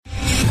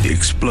The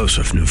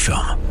explosive new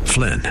film,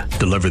 Flynn,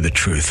 deliver the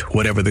truth,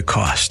 whatever the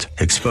cost,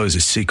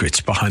 exposes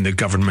secrets behind the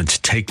government's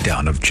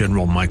takedown of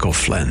General Michael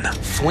Flynn.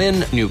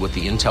 Flynn knew what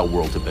the intel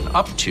world had been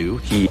up to.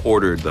 He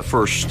ordered the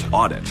first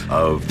audit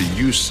of the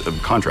use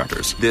of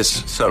contractors.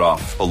 This set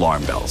off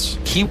alarm bells.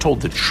 He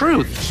told the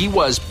truth. He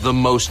was the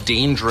most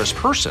dangerous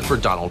person for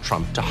Donald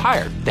Trump to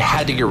hire. They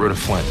had to get rid of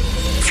Flynn.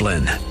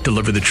 Flynn,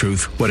 deliver the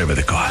truth, whatever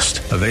the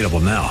cost. Available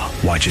now.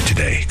 Watch it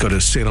today. Go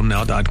to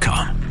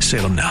salemnow.com.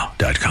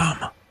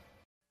 salemnow.com.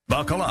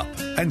 Buckle up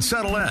and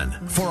settle in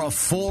for a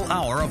full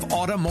hour of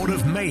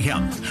automotive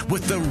mayhem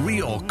with the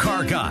real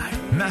car guy,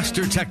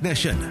 master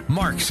technician,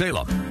 Mark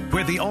Salem,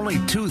 where the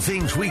only two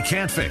things we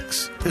can't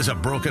fix is a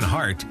broken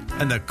heart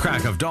and the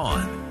crack of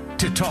dawn.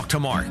 To talk to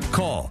Mark,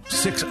 call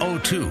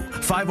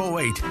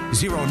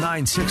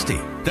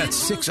 602-508-0960.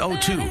 That's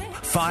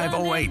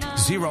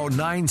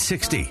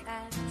 602-508-0960.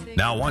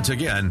 Now, once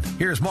again,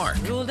 here's Mark.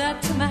 Well,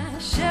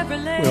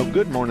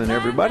 good morning,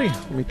 everybody.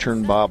 Let me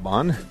turn Bob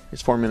on.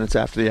 It's 4 minutes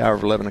after the hour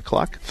of 11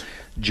 o'clock.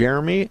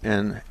 Jeremy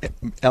and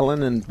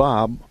Ellen and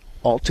Bob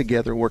all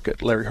together work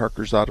at Larry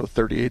Harker's Auto,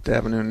 38th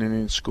Avenue and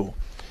Indian School.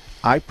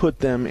 I put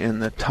them in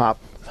the top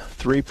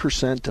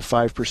 3% to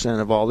 5%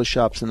 of all the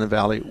shops in the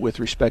valley with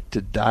respect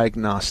to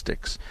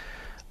diagnostics.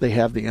 They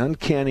have the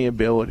uncanny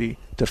ability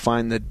to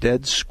find the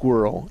dead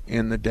squirrel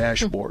in the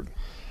dashboard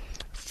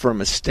from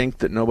a stink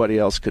that nobody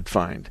else could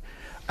find.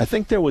 I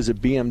think there was a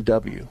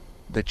BMW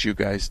that you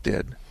guys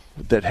did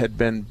that had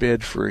been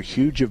bid for a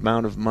huge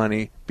amount of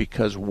money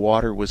because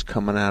water was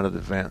coming out of the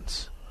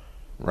vents,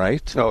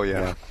 right? Oh,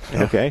 yeah.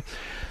 Okay.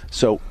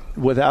 So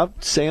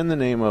without saying the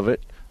name of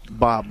it,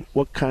 Bob,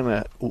 what kind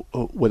of,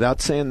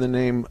 without saying the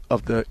name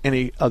of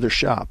any other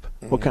shop,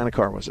 what kind of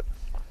car was it?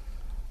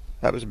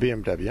 That was a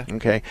BMW.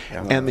 Okay.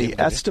 Yeah, and the BMW.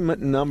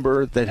 estimate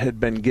number that had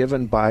been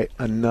given by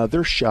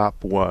another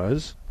shop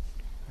was?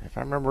 If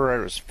I remember right,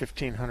 it was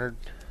 $1,500,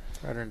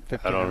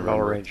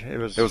 $1,500 range. It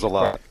was a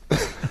lot.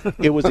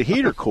 It was a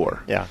heater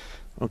core. Yeah.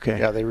 Okay.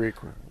 Yeah, they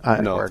required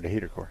a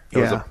heater core.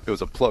 It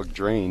was a plug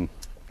drain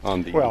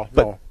on the...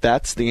 But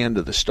that's the end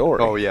of the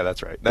story. Oh, yeah,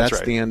 that's right. That's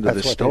right. the end of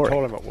the story. That's what they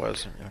told him it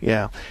was.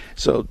 Yeah.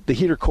 So the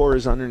heater core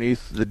is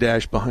underneath the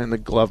dash behind the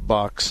glove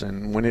box,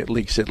 and when it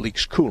leaks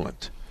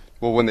coolant.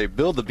 Well, when they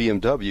build the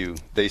BMW,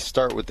 they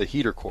start with the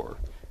heater core,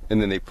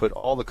 and then they put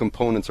all the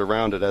components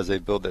around it as they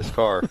build this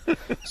car.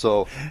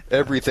 So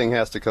everything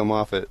has to come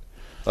off it.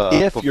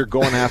 If you're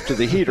going after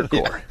the heater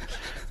core. Yeah.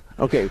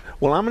 Okay,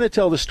 well, I'm going to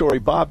tell the story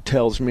Bob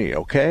tells me,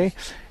 okay?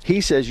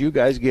 He says you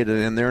guys get it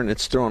in there and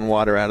it's throwing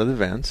water out of the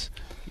vents.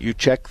 You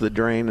check the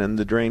drain and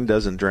the drain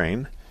doesn't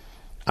drain.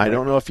 I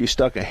don't know if you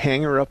stuck a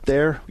hanger up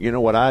there. You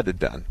know what I'd have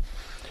done?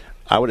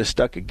 I would have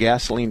stuck a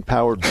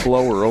gasoline-powered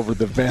blower over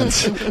the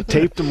vents,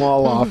 taped them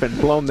all off,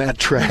 and blown that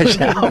trash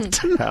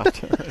out.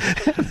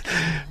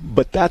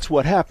 But that's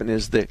what happened,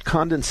 is the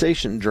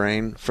condensation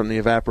drain from the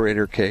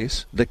evaporator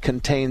case that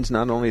contains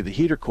not only the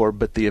heater core,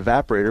 but the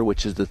evaporator,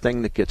 which is the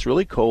thing that gets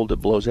really cold, it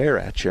blows air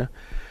at you.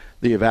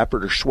 The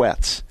evaporator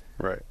sweats.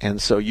 Right.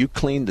 And so you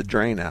cleaned the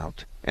drain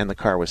out, and the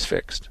car was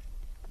fixed.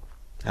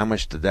 How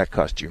much did that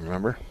cost you,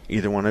 remember?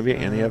 Either one of you,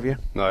 any of you?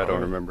 No, I don't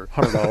remember.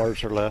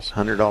 $100 or less.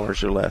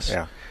 $100 or less.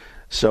 Yeah.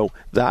 So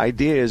the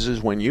idea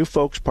is when you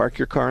folks park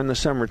your car in the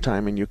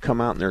summertime and you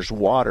come out and there's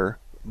water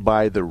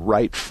by the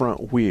right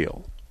front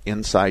wheel,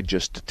 inside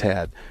just a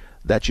tad,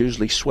 that's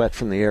usually sweat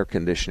from the air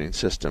conditioning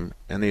system.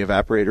 And the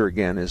evaporator,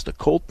 again, is the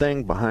cold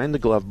thing behind the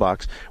glove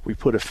box. We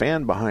put a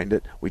fan behind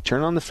it. We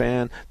turn on the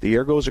fan. The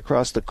air goes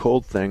across the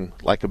cold thing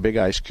like a big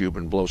ice cube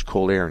and blows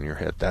cold air in your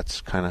head.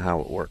 That's kind of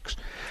how it works.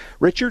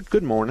 Richard,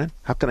 good morning.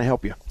 How can I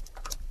help you?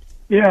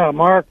 Yeah,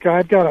 Mark,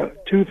 I've got a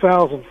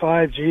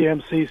 2005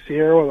 GMC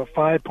Sierra with a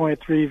 5.3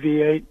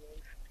 V8. It's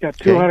got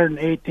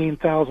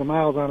 218,000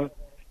 miles on it.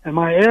 And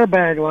my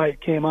airbag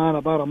light came on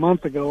about a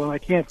month ago, and I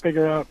can't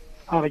figure out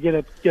how to get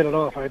it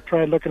off. I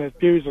tried looking at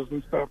fuses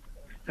and stuff,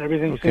 and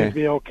everything seems to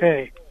be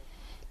okay.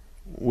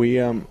 We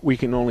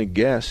can only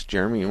guess.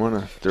 Jeremy, you want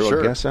to throw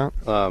a guess out?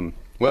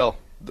 Well,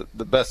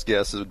 the best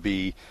guess would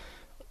be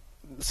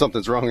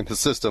something's wrong in the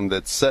system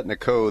that's setting a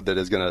code that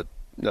is going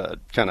to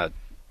kind of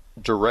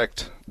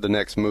direct the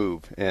next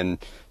move. And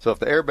so if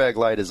the airbag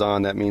light is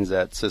on, that means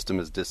that system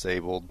is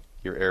disabled.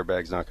 Your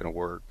airbag's not going to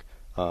work.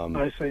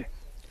 I see.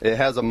 It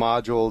has a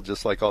module,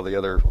 just like all the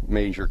other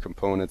major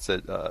components,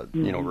 that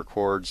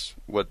records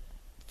what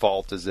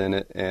fault is in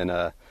it.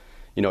 And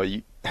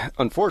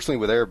unfortunately,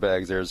 with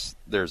airbags,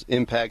 there's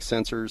impact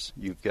sensors.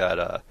 You've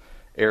got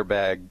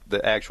airbag,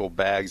 the actual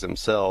bags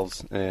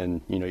themselves,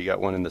 and you got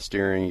one in the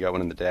steering, you got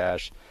one in the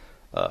dash.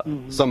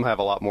 Some have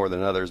a lot more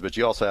than others, but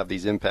you also have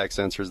these impact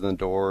sensors in the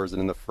doors and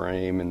in the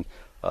frame, and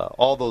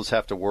all those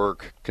have to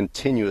work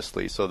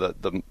continuously so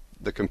that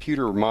the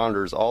computer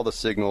monitors all the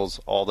signals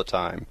all the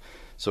time.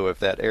 So if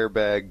that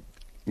airbag,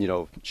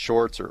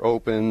 shorts or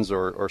opens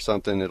or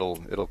something,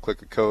 it'll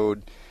click a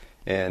code,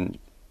 and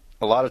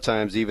a lot of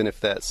times, even if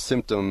that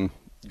symptom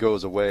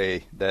goes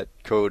away, that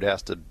code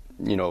has to,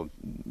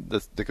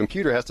 the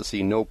computer has to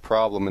see no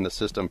problem in the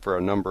system for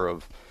a number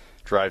of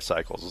drive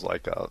cycles. It's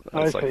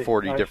like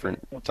 40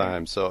 different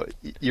times. So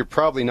you're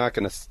probably not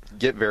going to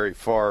get very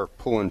far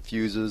pulling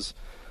fuses.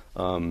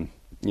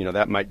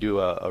 That might do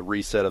a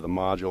reset of the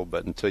module,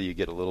 but until you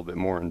get a little bit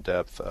more in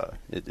depth,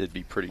 it'd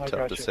be pretty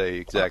tough to say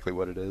exactly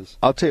what it is.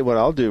 I'll tell you what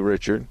I'll do,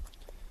 Richard.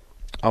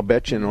 I'll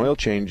bet you an oil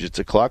change it's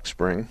a clock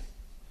spring.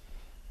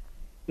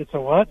 It's a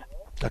what?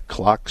 A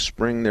clock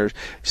spring.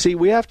 See,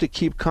 we have to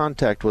keep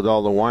contact with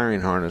all the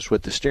wiring harness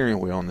with the steering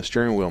wheel, and the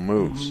steering wheel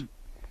moves. Mm-hmm.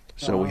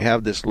 So we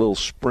have this little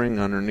spring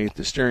underneath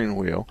the steering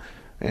wheel,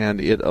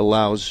 and it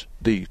allows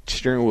the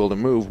steering wheel to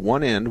move.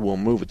 One end will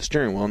move with the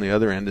steering wheel, and the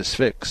other end is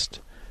fixed.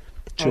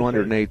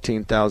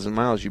 218,000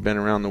 miles. You've been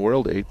around the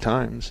world 8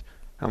 times.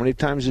 How many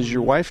times has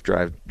your wife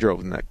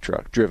driven that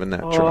truck?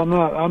 I'm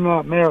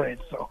not married,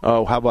 so.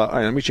 Oh, how about?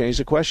 Let me change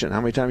the question.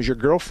 How many times your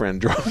girlfriend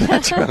drove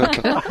that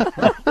truck?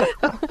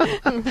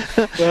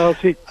 Well,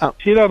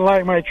 she doesn't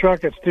like my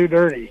truck. It's too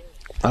dirty.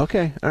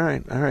 Okay, all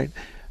right.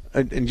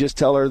 And just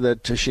tell her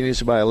that she needs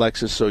to buy a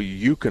Lexus so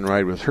you can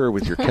ride with her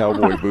with your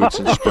cowboy boots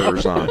and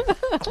spurs on.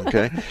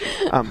 Okay.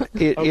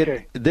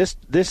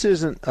 This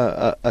isn't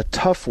a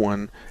tough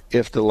one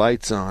if the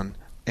light's on,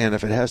 and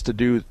if it has to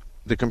do.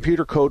 The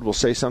computer code will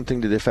say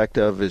something to the effect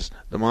of is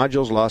the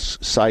module's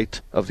lost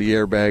sight of the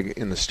airbag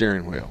in the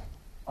steering wheel.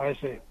 I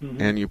see. Mm-hmm.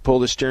 And you pull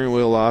the steering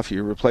wheel off,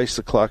 you replace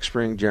the clock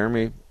spring,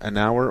 Jeremy, an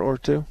hour or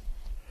two?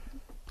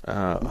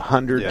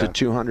 $100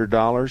 to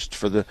 $200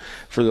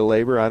 for the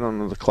labor. I don't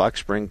know. The clock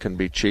spring can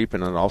be cheap,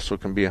 and it also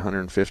can be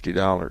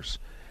 $150.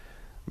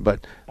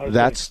 But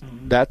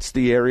that's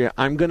the area.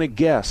 I'm going to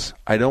guess.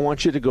 I don't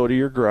want you to go to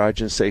your garage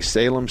and say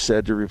Salem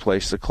said to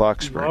replace the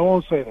clock spring. I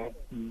won't say that.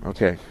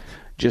 Okay.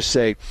 Just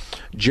say,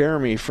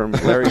 Jeremy from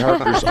Larry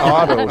Harper's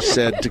Auto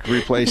said to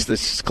replace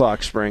this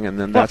clock spring, and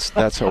then that's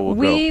how we'll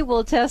go. We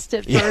will test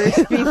it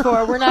first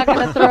before. We're not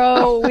going to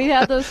throw. We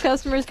have those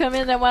customers come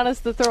in that want us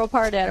to throw a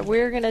part at it.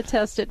 We're going to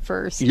test it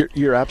first.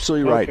 You're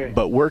absolutely right.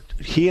 But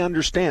he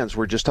understands.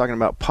 We're just talking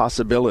about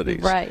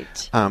possibilities.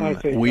 Right.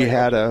 We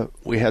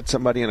had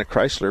somebody in a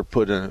Chrysler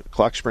put a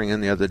clock spring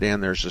in the other day,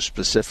 and there's a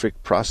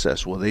specific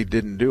process. Well, they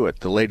didn't do it.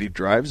 The lady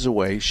drives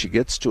away. She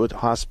gets to a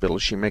hospital.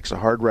 She makes a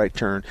hard right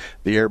turn.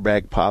 The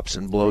airbag pops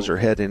and blows her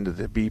head into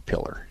the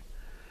B-pillar.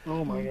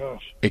 Oh my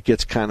gosh! It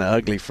gets kind of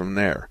ugly from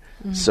there.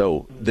 Mm-hmm.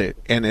 So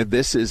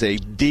this is a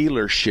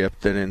dealership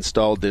that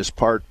installed this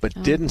part,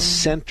 but didn't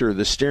center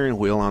the steering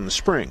wheel on the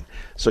spring.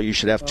 So you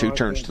should have 2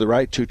 turns to the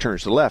right, 2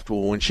 turns to the left.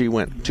 Well, when she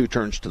went 2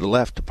 turns to the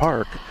left to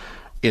park,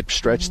 it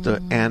stretched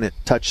and it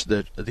touched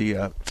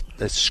the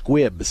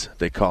squibs,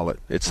 they call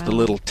it. It's the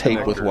little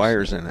tape with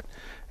wires in it,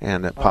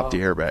 and it popped the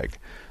airbag.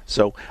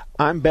 So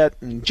I'm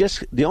betting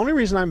the only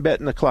reason I'm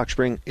betting the clock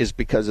spring is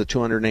because of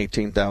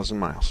 218,000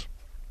 miles.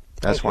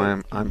 That's why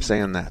I'm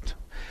saying that.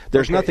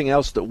 There's nothing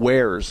else that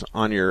wears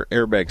on your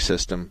airbag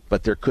system,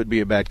 but there could be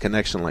a bad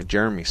connection, like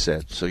Jeremy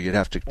said. So you'd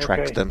have to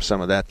track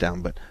some of that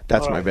down. But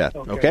that's my bet.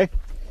 Okay?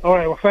 All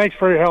right. Well, thanks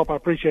for your help. I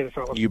appreciate it,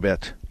 fellas. You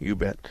bet.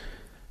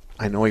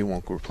 I know he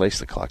won't replace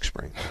the clock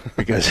spring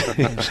because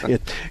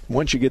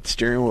once you get the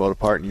steering wheel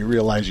apart and you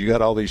realize you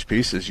got all these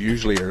pieces,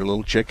 usually you're a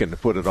little chicken to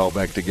put it all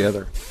back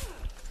together.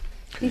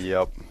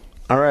 Yep.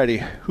 All righty.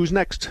 Who's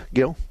next,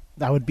 Gil?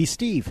 That would be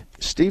Steve.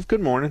 Steve,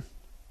 good morning.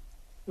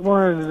 Good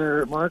morning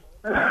there, Mark.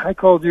 I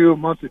called you a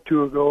month or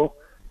 2 ago,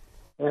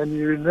 and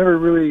you never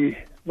really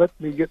let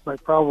me get my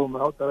problem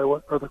out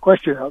or the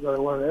question out that I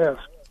wanted to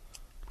ask.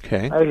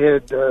 Okay. I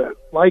had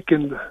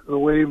likened the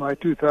way my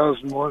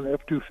 2001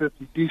 F-250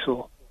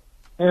 diesel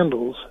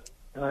handles,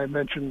 and I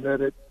mentioned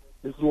that it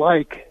is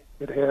like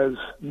it has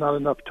not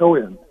enough toe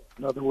in.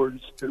 In other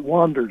words, it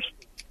wanders.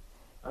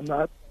 I'm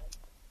not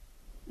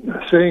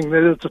saying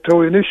that it's a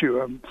toe-in issue.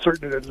 I'm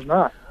certain it is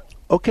not.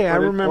 Okay, I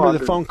remember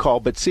the phone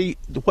call, but see,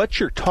 what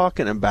you're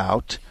talking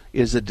about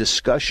is a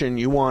discussion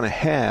you want to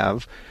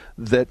have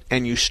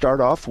and you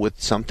start off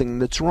with something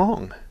that's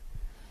wrong.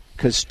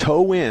 Because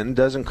toe-in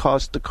doesn't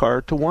cause the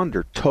car to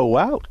wander.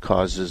 Toe-out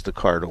causes the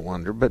car to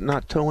wander, but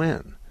not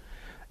toe-in.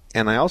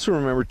 And I also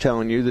remember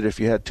telling you that if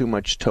you had too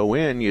much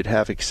toe-in, you'd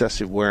have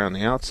excessive wear on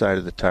the outside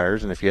of the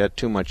tires, and if you had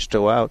too much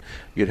toe-out,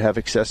 you'd have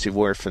excessive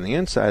wear from the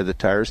inside of the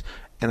tires.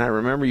 And I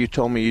remember you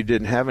told me you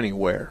didn't have any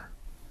wear.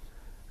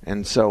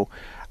 And so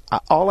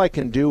all I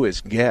can do is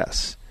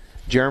guess.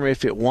 Jeremy,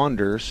 if it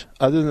wanders,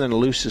 other than a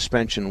loose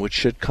suspension, which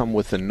should come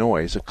with a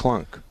noise, a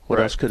clunk, what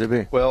else could it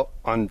be? Well,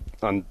 on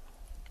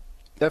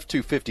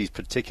F-250s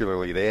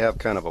particularly, they have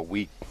kind of a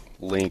weak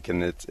link,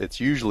 and it's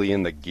usually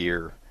in the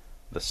gear,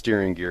 the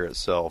steering gear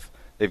itself.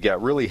 They've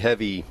got really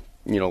heavy,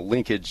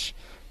 linkage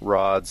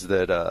rods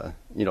that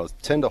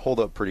tend to hold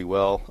up pretty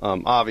well.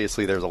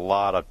 Obviously, there's a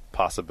lot of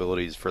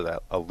possibilities for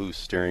a loose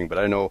steering, but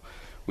I know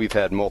we've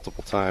had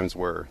multiple times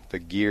where the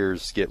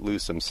gears get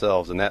loose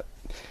themselves, and that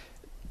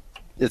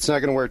it's not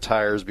going to wear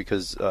tires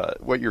because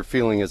what you're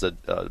feeling is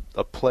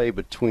a play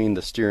between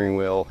the steering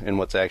wheel and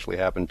what's actually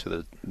happened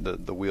to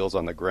the wheels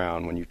on the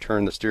ground. When you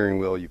turn the steering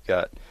wheel, you've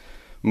got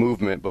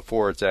movement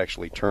before it's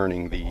actually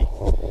turning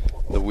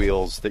the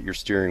wheels that you're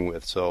steering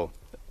with. So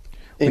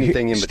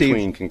anything in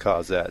between can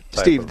cause that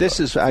type Steve, of, this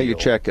is how you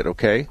check it,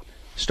 okay?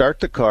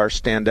 Start the car,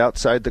 stand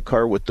outside the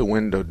car with the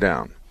window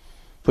down.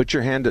 Put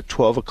your hand at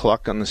 12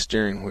 o'clock on the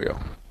steering wheel.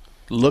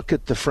 Look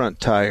at the front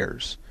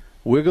tires.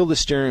 Wiggle the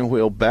steering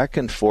wheel back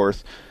and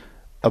forth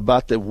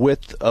about the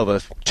width of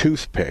a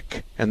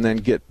toothpick, and then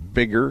get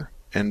bigger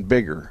and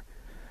bigger.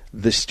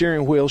 The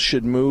steering wheel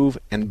should move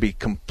and be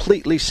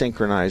completely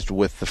synchronized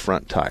with the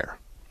front tire.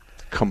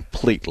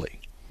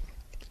 Completely.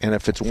 And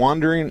if it's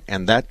wandering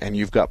and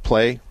you've got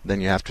play, then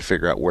you have to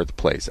figure out where the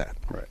play's at.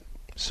 Right.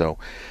 So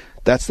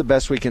that's the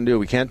best we can do.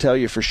 We can't tell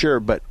you for sure,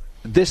 but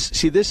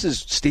this is,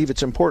 Steve,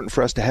 it's important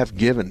for us to have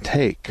give and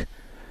take.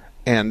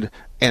 And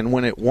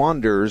when it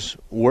wanders,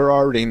 we're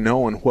already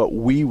knowing what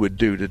we would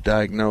do to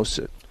diagnose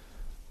it.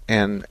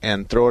 And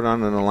throw it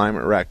on an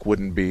alignment rack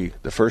wouldn't be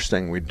the first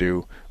thing we'd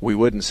do. We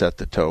wouldn't set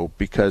the toe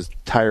because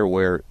tire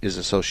wear is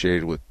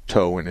associated with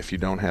toe, and if you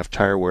don't have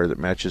tire wear that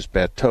matches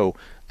bad toe,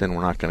 then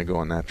we're not going to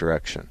go in that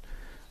direction.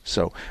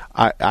 So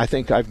I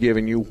think I've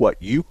given you what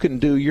you can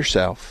do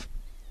yourself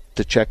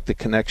to check the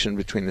connection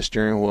between the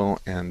steering wheel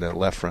and the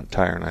left front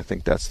tire, and I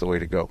think that's the way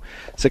to go.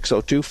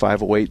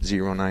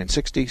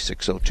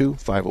 602-508-0960,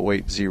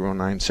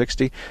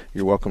 602-508-0960.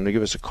 You're welcome to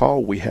give us a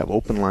call. We have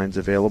open lines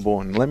available,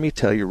 and let me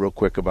tell you real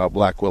quick about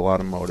Blackwell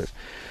Automotive.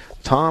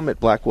 Tom at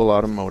Blackwell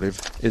Automotive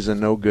is a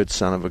no-good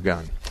son of a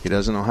gun. He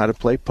doesn't know how to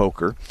play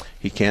poker.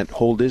 He can't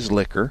hold his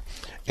liquor.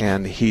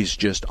 And he's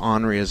just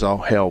ornery as all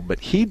hell,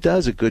 but he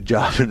does a good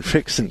job in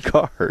fixing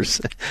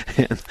cars,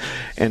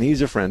 and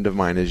he's a friend of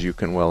mine, as you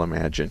can well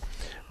imagine.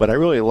 But I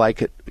really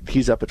like it.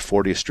 He's up at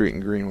 40th Street in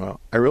Greenwell.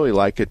 I really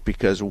like it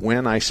because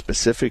when I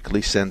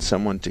specifically send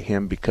someone to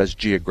him because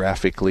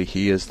geographically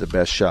he is the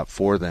best shop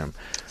for them,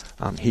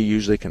 he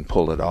usually can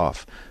pull it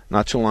off.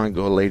 Not too long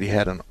ago, a lady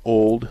had an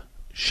old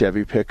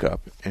Chevy pickup,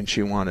 and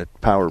she wanted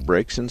power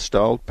brakes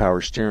installed, power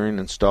steering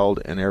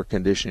installed, and air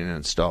conditioning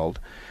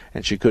installed.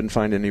 And she couldn't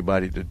find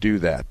anybody to do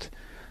that.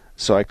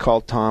 So I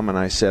called Tom and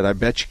I said, I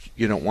bet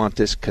you don't want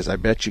this because I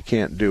bet you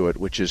can't do it,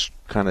 which is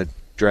kind of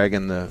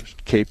dragging the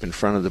cape in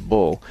front of the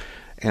bull.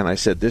 And I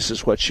said, this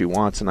is what she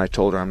wants, and I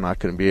told her I'm not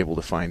going to be able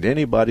to find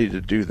anybody to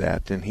do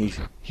that. And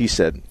he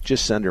said,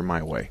 just send her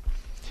my way.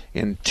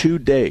 In 2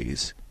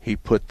 days, he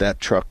put that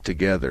truck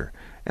together,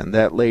 and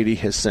that lady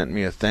has sent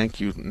me a thank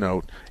you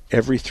note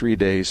every 3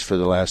 days for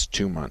the last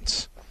 2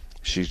 months.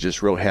 She's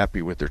just real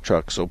happy with her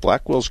truck. So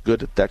Blackwell's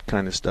good at that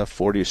kind of stuff,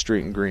 40th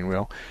Street in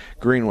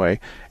Greenway.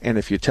 And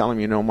if you tell him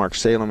you know Mark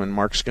Salem and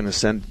Mark's going to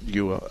send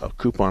you a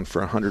coupon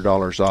for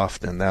 $100 off,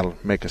 then that'll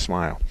make a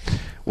smile.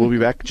 We'll be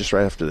back just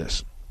right after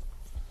this.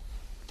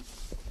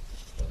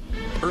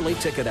 Early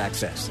ticket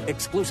access,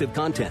 exclusive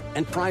content,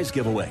 and prize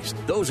giveaways.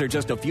 Those are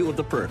just a few of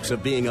the perks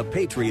of being a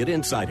Patriot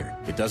Insider.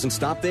 It doesn't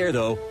stop there,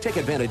 though. Take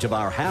advantage of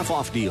our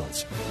half-off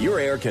deals. Your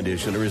air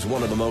conditioner is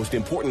one of the most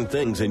important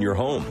things in your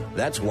home.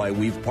 That's why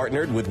we've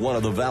partnered with one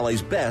of the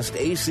Valley's best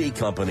AC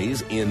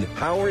companies in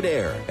Howard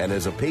Air. And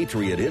as a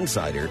Patriot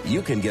Insider,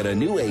 you can get a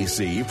new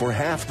AC for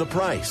half the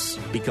price.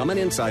 Become an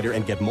insider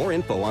and get more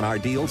info on our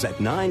deals at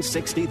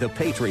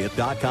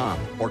 960thepatriot.com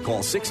or call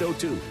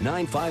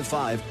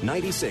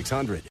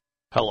 602-955-9600.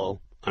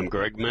 Hello, I'm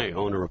Greg May,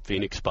 owner of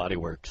Phoenix Body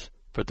Works.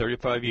 For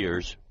 35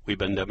 years, we've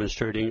been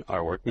demonstrating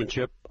our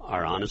workmanship,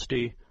 our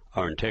honesty,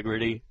 our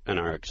integrity, and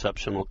our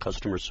exceptional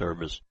customer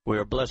service. We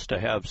are blessed to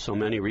have so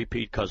many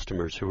repeat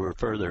customers who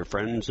refer their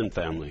friends and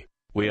family.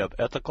 We have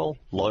ethical,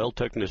 loyal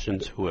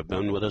technicians who have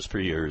been with us for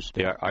years.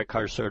 They are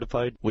ICAR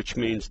certified, which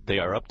means they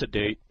are up to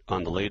date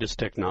on the latest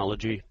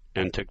technology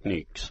and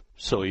techniques,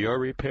 so your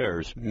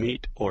repairs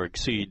meet or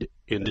exceed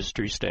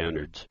industry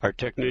standards. Our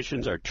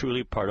technicians are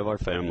truly part of our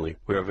family.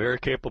 We are very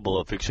capable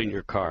of fixing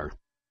your car.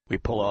 We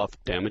pull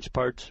off damaged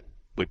parts,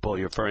 we pull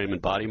your frame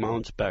and body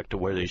mounts back to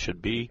where they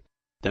should be,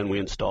 then we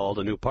install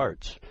the new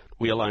parts.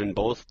 We align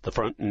both the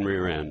front and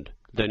rear end.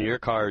 Then your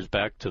car is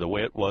back to the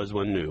way it was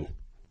when new.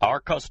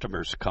 Our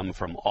customers come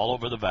from all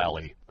over the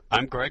valley.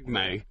 I'm Greg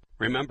May.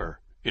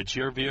 Remember, it's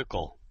your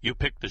vehicle. You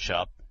pick the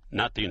shop,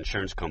 not the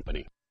insurance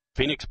company.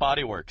 Phoenix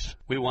Body Works.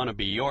 We want to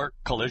be your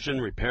collision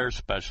repair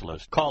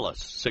specialist. Call us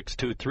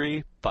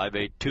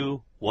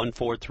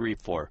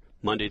 623-582-1434.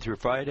 Monday through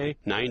Friday,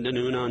 9 to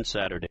noon on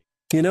Saturday.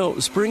 You know,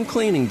 spring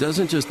cleaning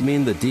doesn't just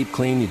mean the deep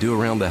clean you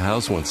do around the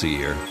house once a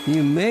year.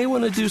 You may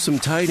want to do some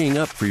tidying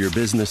up for your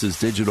business's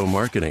digital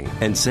marketing,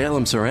 and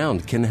Salem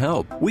Surround can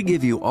help. We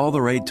give you all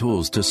the right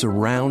tools to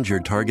surround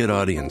your target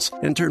audience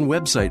and turn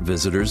website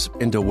visitors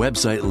into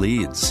website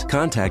leads.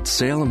 Contact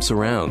Salem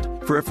Surround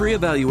for a free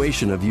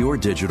evaluation of your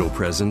digital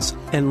presence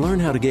and learn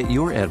how to get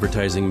your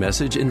advertising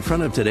message in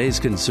front of today's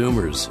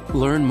consumers.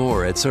 Learn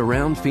more at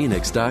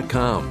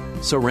surroundphoenix.com.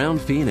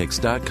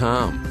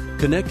 Surroundphoenix.com.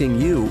 Connecting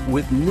you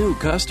with new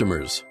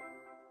customers.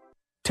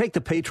 Take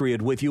the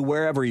Patriot with you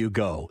wherever you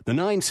go. The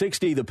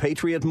 960 The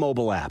Patriot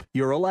mobile app,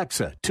 your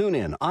Alexa,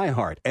 TuneIn,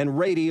 iHeart, and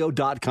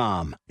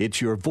radio.com.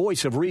 It's your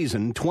voice of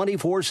reason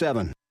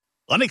 24/7.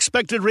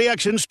 Unexpected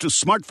reactions to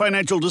smart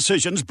financial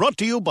decisions brought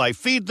to you by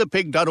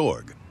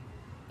feedthepig.org.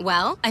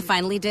 Well, I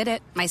finally did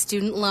it. My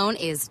student loan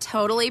is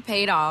totally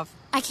paid off.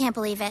 I can't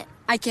believe it.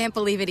 I can't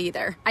believe it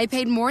either. I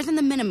paid more than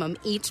the minimum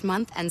each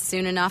month, and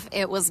soon enough,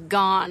 it was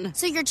gone.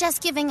 So you're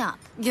just giving up?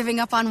 Giving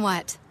up on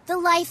what? The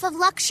life of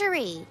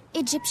luxury.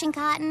 Egyptian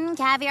cotton,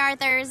 caviar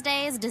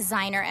Thursdays,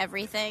 designer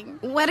everything.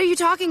 What are you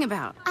talking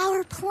about?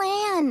 Our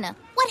plan.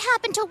 What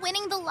happened to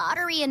winning the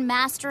lottery and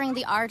mastering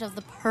the art of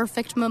the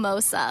perfect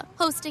mimosa?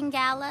 Hosting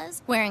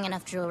galas, wearing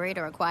enough jewelry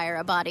to require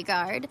a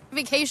bodyguard,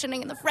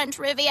 vacationing in the French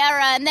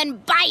Riviera, and then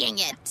buying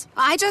it.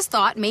 I just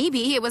thought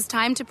maybe it was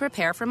time to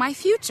prepare for my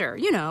future.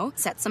 You know,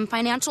 set some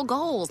financial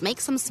goals, make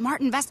some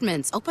smart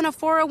investments, open a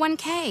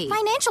 401k.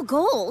 Financial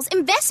goals?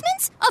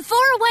 Investments? A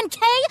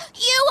 401k?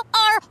 You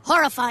are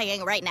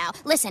horrifying right now.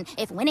 Listen,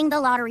 if winning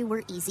the lottery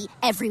were easy,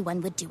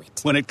 everyone would do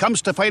it. When it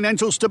comes to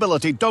financial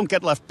stability, don't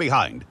get left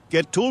behind.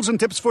 Get tools and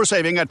tips for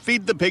saving at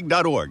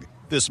feedthepig.org.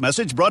 This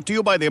message brought to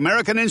you by the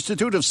American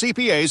Institute of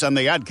CPAs and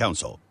the Ad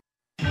Council.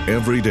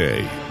 Every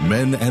day,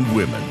 men and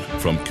women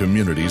from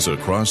communities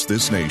across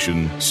this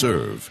nation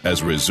serve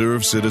as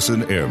Reserve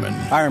Citizen Airmen.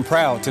 I am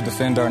proud to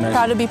defend our nation.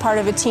 Proud to be part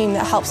of a team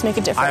that helps make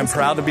a difference. I am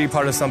proud to be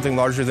part of something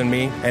larger than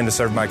me and to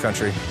serve my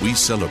country. We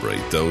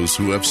celebrate those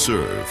who have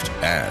served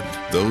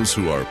and those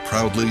who are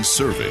proudly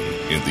serving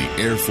in the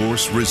Air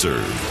Force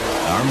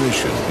Reserve. Our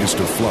mission is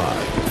to fly,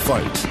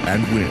 fight,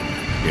 and win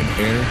in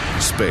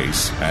air,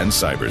 space, and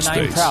cyberspace. I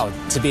am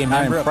proud to be a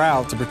member. I am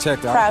proud to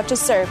protect our... Proud to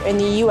serve in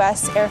the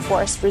U.S. Air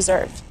Force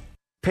Reserve.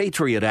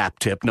 Patriot app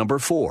tip number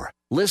 4.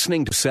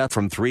 Listening to Seth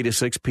from 3 to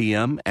 6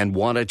 p.m. and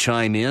want to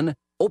chime in?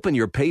 Open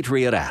your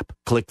Patriot app,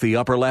 click the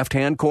upper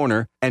left-hand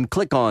corner, and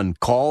click on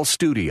Call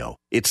Studio.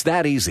 It's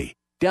that easy.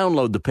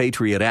 Download the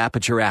Patriot app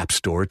at your app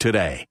store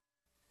today.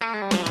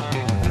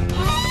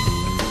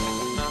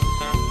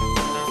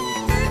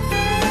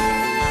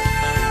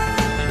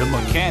 The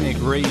mechanic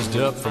raised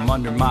up from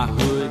under my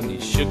hood and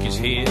he shook his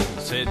head and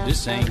said,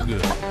 "This ain't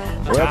good."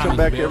 Welcome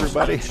back,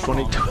 everybody.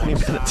 20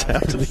 minutes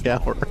after the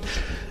hour.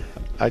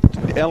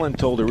 Ellen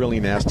told a really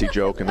nasty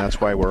joke, and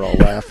that's why we're all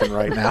laughing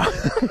right now.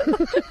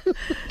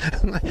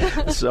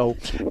 So,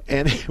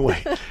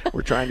 anyway,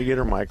 we're trying to get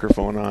her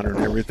microphone on her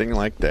and everything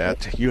like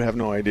that. You have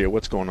no idea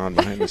what's going on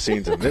behind the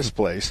scenes in this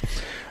place.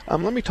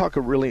 Let me talk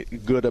really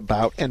good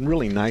about and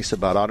really nice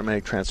about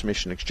automatic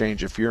transmission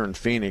exchange. If you're in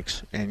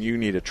Phoenix and you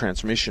need a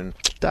transmission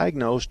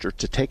diagnosed or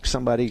to take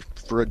somebody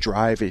for a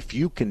drive, if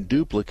you can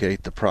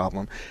duplicate the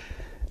problem,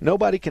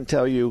 nobody can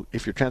tell you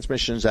if your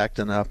transmission is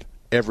acting up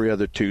every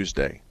other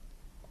Tuesday.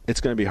 It's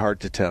going to be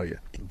hard to tell you.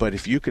 But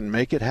if you can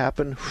make it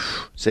happen,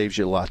 saves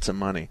you lots of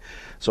money.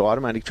 So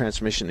Automatic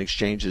Transmission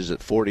Exchange is at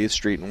 40th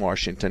Street in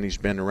Washington. He's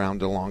been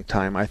around a long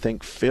time. I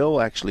think Phil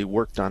actually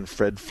worked on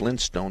Fred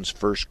Flintstone's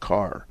first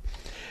car.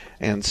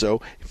 And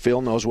so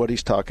Phil knows what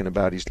he's talking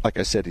about. He's, like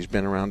I said, he's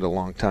been around a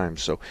long time.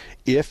 So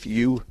if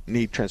you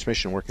need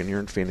transmission work and you're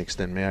in Phoenix,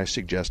 then may I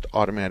suggest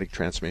Automatic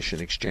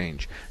Transmission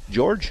Exchange.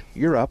 George,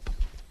 you're up.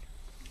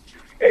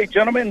 Hey,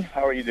 gentlemen.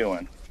 How are you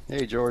doing?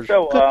 Hey, George.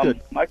 So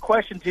Good. My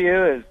question to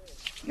you is,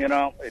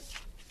 it's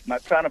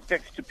not trying to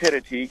fix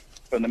stupidity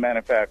from the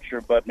manufacturer,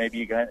 but maybe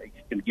you can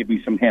give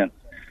me some hints.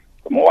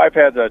 But my wife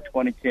has a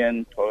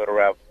 2010 Toyota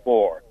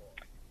RAV4.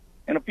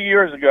 And a few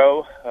years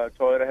ago,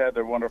 Toyota had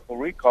their wonderful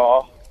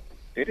recall.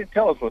 They didn't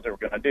tell us what they were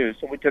going to do,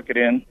 so we took it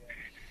in.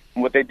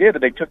 And what they did,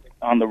 they took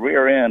on the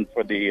rear end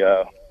for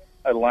the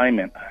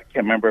alignment. I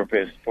can't remember if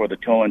it's for the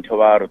toe in,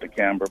 toe out of the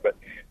camber, but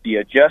the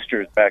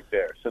adjusters back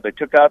there. So they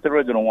took out the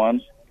original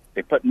ones.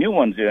 They put new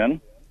ones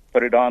in,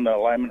 put it on the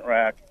alignment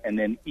rack, and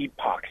then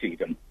epoxied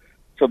them.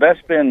 So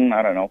that's been,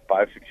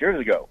 5-6 years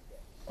ago.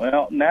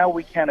 Well, now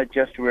we can't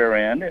adjust the rear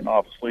end, and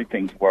obviously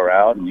things wear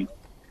out.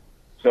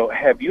 So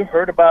have you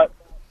heard about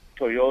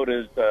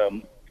Toyota's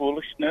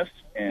foolishness?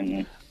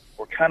 And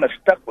we're kind of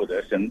stuck with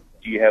this. And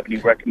do you have any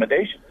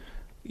recommendations?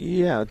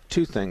 Yeah,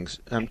 two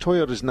things.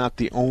 Toyota's not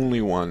the only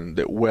one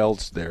that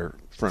welds their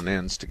front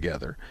ends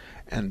together.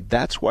 And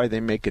that's why they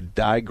make a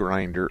die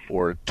grinder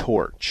or a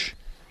torch,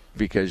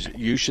 because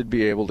you should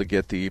be able to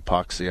get the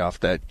epoxy off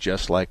that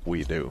just like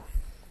we do.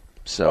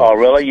 So. Oh,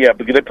 really? Yeah,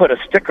 because they put a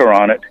sticker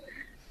on it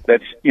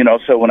that's,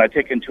 so when I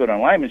take it into an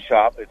alignment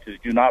shop, it says,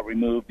 do not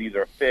remove, these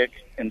are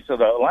fixed. And so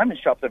the alignment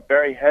shops are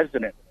very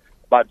hesitant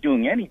about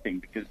doing anything,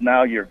 because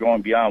now you're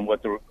going beyond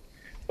what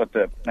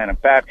the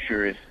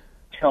manufacturer is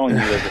telling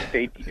you as a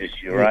safety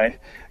issue, right?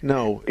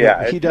 No,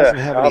 yeah, he doesn't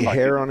have any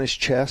hair on his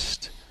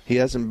chest. He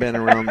hasn't been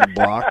around the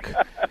block.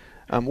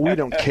 We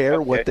don't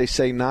care what they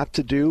say not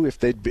to do. If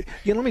they'd be,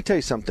 let me tell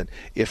you something.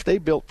 If they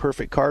built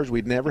perfect cars,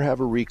 we'd never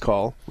have a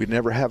recall, we'd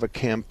never have a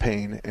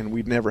campaign, and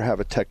we'd never have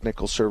a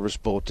technical service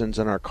bulletins,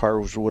 and our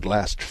cars would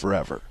last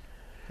forever.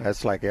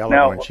 That's like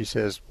Ellen when she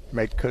says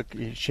make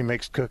cookies. She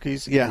makes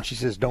cookies. Yeah. And she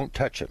says don't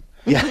touch them.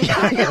 Yeah,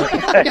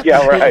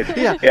 yeah, right.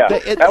 Yeah.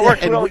 That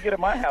works really good at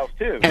my house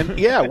too.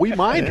 And we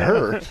mind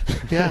her.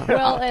 Yeah.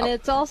 Well, and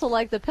it's also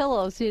like the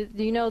pillows. Do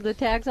you know the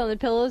tags on the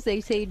pillows?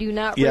 They say do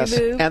not yes,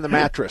 remove. and the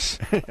mattress,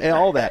 and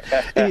all that.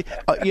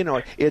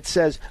 It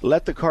says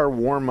let the car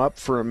warm up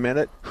for a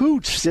minute.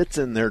 Who sits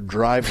in their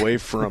driveway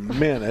for a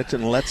minute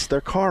and lets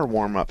their car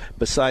warm up?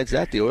 Besides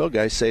that, the oil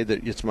guys say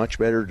that it's much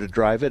better to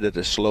drive it at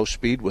a slow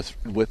speed with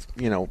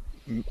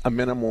a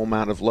minimal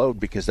amount of load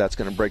because that's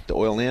going to break the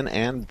oil in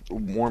and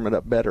warm it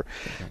up better.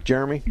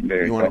 Jeremy,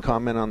 you want to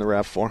comment on the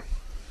RAV4?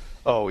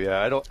 Oh yeah,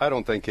 I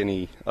don't think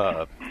any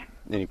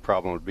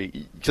problem would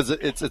be, because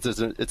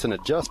it's an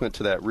adjustment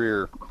to that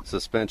rear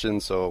suspension,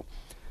 so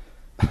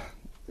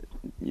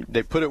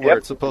they put it where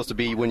it's supposed to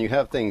be. When you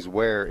have things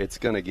wear, it's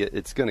gonna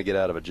get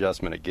out of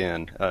adjustment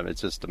again.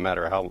 It's just a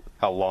matter of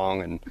how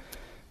long and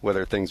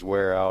whether things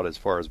wear out as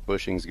far as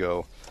bushings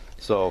go.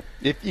 So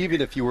even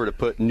if you were to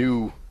put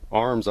new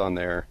arms on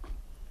there,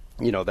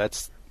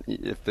 that's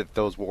if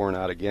those worn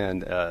out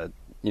again,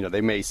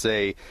 they may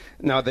say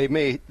now they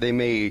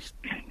may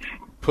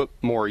put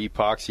more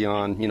epoxy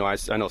on.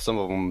 I know some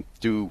of them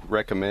do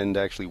recommend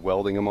actually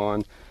welding them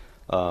on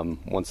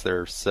once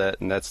they're set,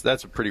 and that's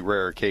a pretty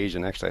rare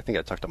occasion. Actually, I think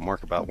I talked to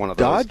Mark about one of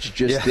those. Dodge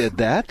just did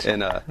that,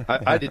 and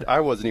I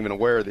wasn't even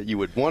aware that you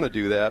would want to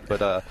do that,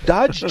 but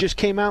Dodge just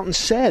came out and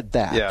said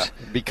that. Yeah,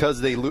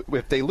 because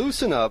if they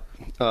loosen up,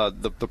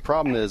 the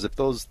problem is if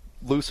those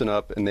loosen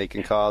up, and they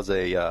can cause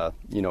a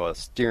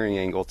steering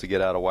angle to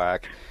get out of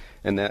whack,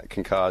 and that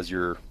can cause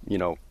your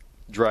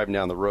driving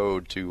down the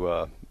road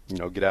to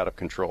get out of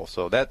control.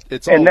 So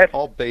it's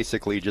all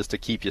basically just to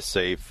keep you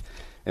safe.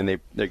 And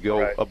they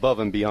go above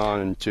and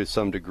beyond to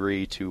some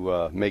degree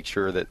to make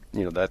sure that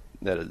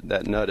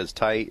that nut is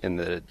tight and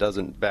that it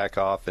doesn't back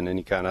off in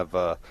any kind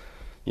of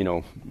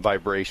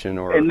vibration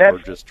or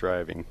just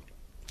driving.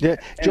 Yeah,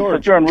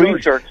 George,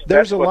 research,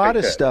 there's a lot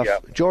of stuff. Yeah.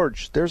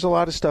 George, there's a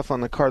lot of stuff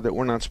on the car that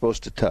we're not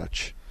supposed to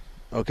touch.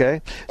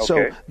 Okay?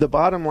 So the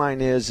bottom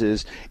line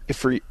is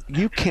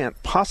you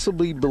can't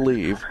possibly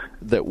believe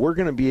that we're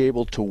going to be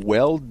able to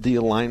weld the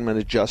alignment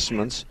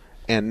adjustments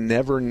and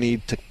never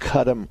need to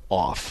cut them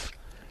off.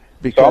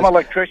 So I'm an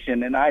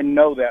electrician, and I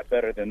know that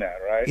better than that,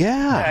 right?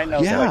 Yeah, I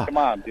know that. Come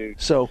on, dude.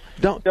 So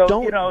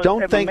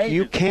don't think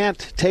you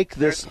can't take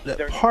this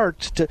part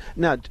to.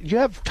 Now, do you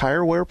have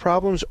tire wear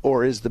problems,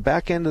 or is the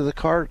back end of the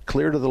car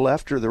clear to the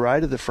left or the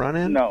right of the front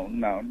end? No,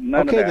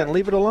 none of that. Okay, then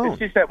leave it alone. It's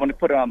just that when they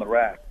put it on the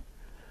rack.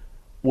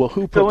 Well,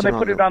 who puts it on? So when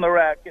they put it on the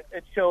rack,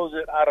 it shows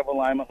it out of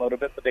alignment a little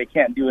bit, but they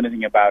can't do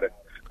anything about it.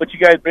 But you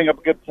guys bring up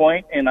a good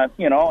point, and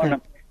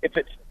and if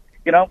it's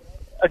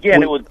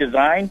Again, it was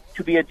designed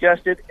to be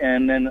adjusted,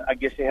 and then I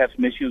guess they had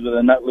some issues with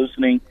the nut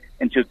loosening.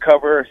 And to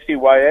cover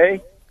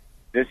CYA,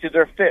 this is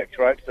their fix,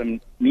 right?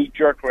 Some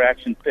knee-jerk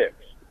reaction fix.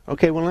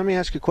 Okay, well, let me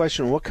ask you a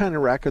question. What kind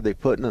of rack are they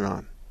putting it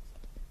on?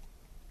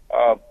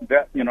 I can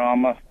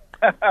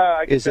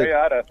tell you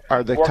how to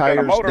Are the work tires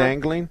on a motor,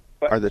 dangling?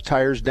 Are the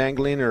tires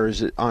dangling, or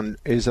is it on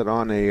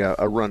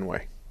a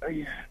runway? Are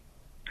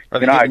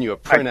they giving you a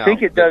printout? I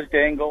think it does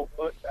dangle.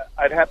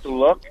 I'd have to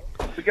look,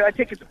 because I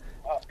think it's.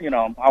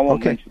 I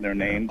won't mention their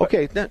name. But,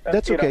 okay,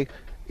 that's okay.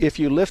 If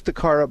you lift the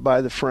car up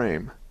by the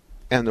frame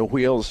and the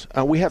wheels,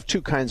 we have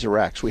two kinds of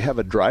racks. We have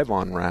a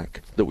drive-on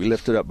rack that we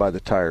lift it up by the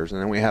tires,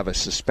 and then we have a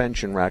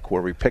suspension rack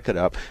where we pick it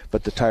up,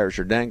 but the tires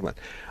are dangling.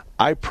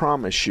 I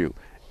promise you,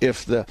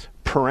 if the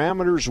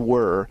parameters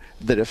were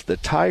that if the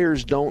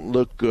tires don't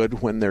look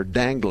good when they're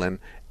dangling,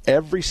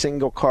 every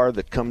single car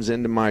that comes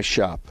into my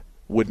shop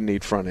would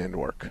need front-end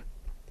work.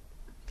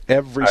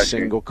 Every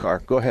single car.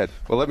 Go ahead.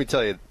 Well, let me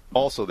tell you,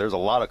 also, there's a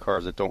lot of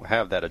cars that don't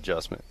have that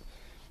adjustment.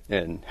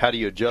 And how do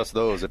you adjust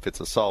those if it's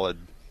a solid?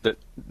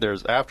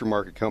 There's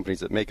aftermarket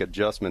companies that make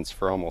adjustments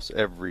for almost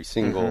every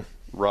single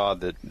rod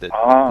that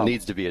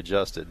needs to be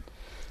adjusted.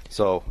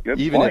 So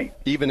even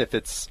if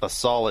it's a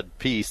solid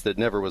piece that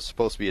never was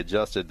supposed to be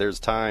adjusted,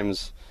 there's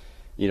times,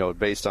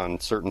 based on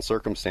certain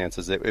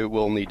circumstances, that it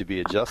will need to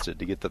be adjusted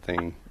to get the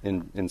thing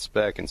in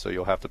spec. And so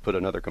you'll have to put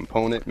another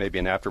component, maybe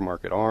an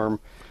aftermarket arm,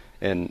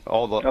 and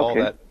all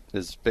that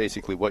is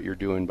basically what you're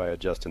doing by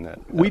adjusting that.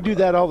 We do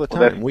that all the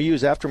time. We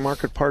use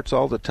aftermarket parts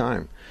all the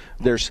time.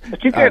 There's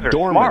but you guys are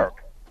smart.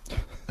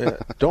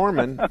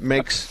 Dorman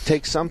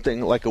takes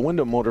something like a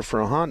window motor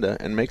for a Honda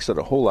and makes it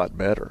a whole lot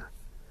better.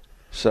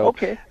 So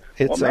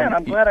it's,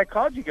 I'm glad I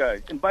called you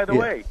guys. And by the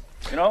way,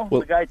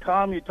 the guy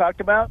Tom you talked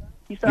about,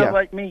 he sounds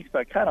like me, so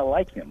I kind of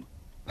like him.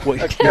 Well,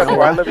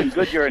 I live in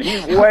Goodyear, and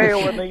he's way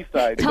over on the east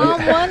side.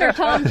 Tom 1 or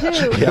Tom 2?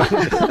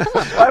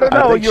 I don't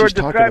know. You were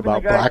describing the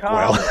guy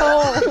Blackwell.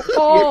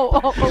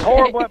 Tom. He's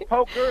horrible at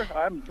poker.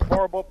 I'm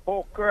horrible at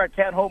poker. I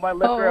can't hold my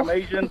liquor. I'm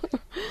Asian.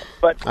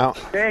 But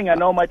dang, I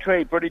know my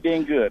trade pretty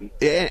dang good.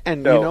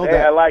 And so,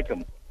 I like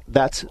him.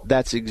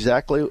 That's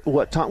exactly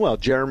what Tom. Well,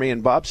 Jeremy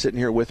and Bob sitting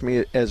here with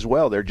me as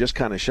well. They're just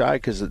kind of shy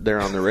because they're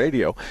on the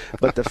radio.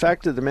 But the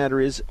fact of the matter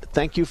is,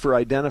 thank you for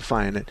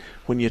identifying it.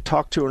 When you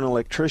talk to an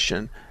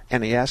electrician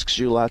and he asks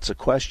you lots of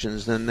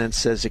questions and then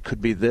says it could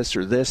be this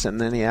or this,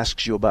 and then he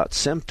asks you about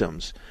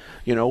symptoms.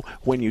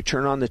 When you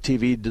turn on the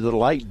TV, does the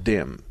light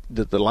dim?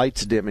 Do the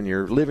lights dim in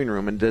your living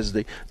room? And does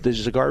the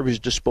garbage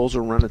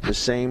disposal run at the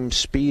same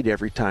speed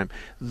every time?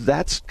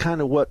 That's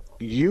kind of what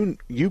you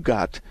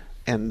got.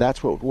 And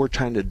that's what we're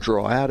trying to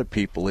draw out of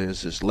people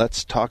is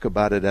let's talk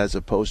about it as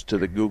opposed to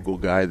the Google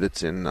guy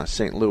that's in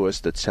St. Louis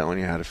that's telling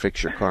you how to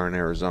fix your car in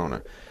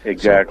Arizona.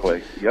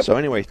 Exactly. So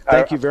anyway,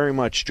 thank you very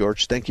much,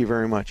 George. Thank you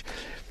very much.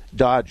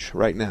 Dodge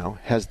right now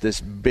has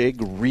this big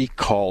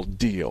recall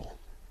deal.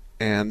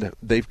 and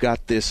they've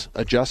got this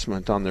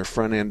adjustment on their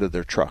front end of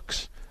their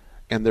trucks,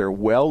 and they're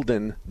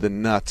welding the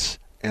nuts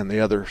and the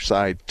other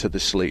side to the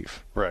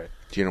sleeve. Right.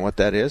 Do you know what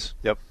that is?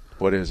 Yep.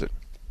 What is it?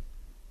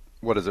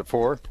 What is it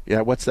for?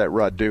 Yeah, what's that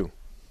rod do?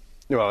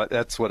 Well,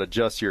 that's what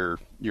adjusts your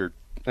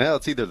well,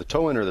 it's either the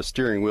toe end or the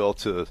steering wheel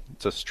to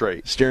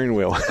straight. Steering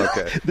wheel.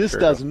 Okay. This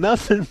does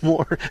nothing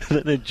more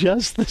than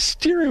adjust the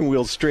steering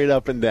wheel straight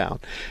up and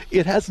down.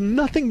 It has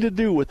nothing to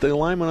do with the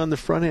alignment on the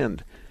front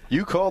end.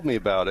 You called me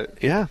about it.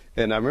 Yeah.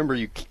 And I remember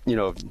you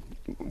know,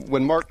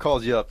 when Mark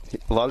calls you up,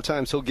 a lot of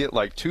times he'll get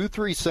like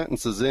 2-3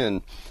 sentences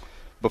in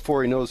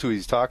before he knows who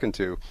he's talking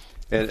to.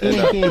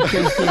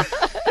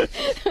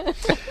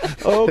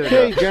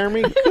 Okay,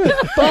 Jeremy.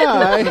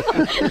 Goodbye.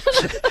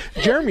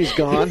 Jeremy's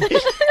gone.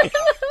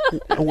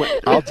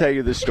 I'll tell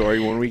you the story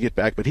when we get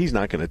back, but he's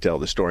not going to tell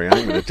the story.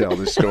 I'm going to tell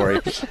the story.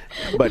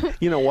 But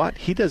you know what?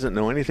 He doesn't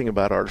know anything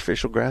about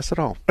artificial grass at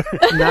all.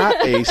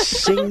 Not a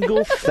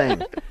single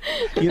thing.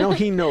 You know,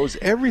 he knows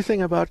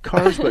everything about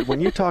cars, but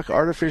when you talk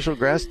artificial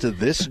grass to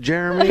this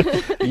Jeremy,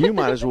 you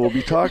might as well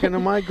be talking to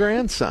my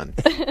grandson.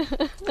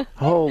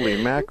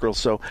 Holy mackerel.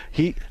 So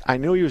I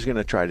knew he was going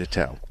to try to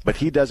tell, but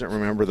he doesn't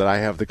remember that I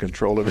have the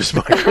control of his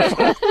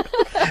microphone.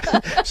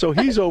 So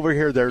he's over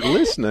here there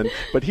listening,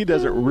 but he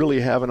doesn't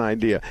really have an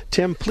idea.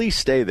 Tim, please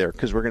stay there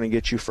because we're going to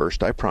get you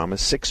first, I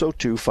promise.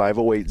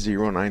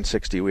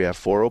 602-508-0960. We have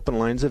 4 open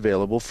lines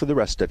available for the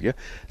rest of you.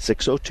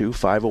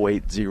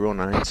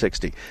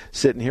 602-508-0960.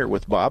 Sitting here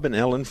with Bob and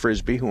Ellen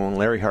Frisbee, who own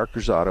Larry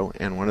Harker's Auto,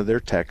 and one of their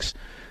techs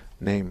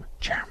named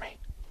Jeremy.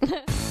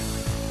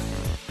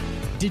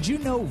 Did you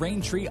know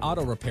Raintree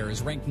Auto Repair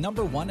is ranked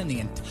 #1 in the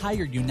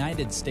entire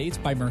United States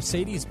by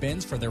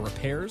Mercedes-Benz for their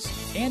repairs?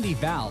 Andy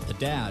Val, the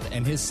dad,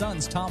 and his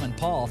sons Tom and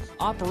Paul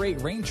operate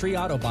Raintree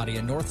Auto Body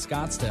in North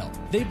Scottsdale.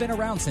 They've been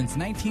around since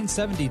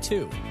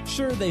 1972.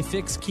 Sure, they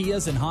fix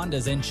Kias and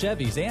Hondas and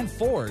Chevys and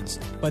Fords,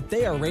 but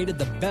they are rated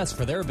the best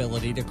for their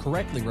ability to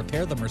correctly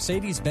repair the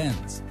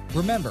Mercedes-Benz.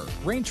 Remember,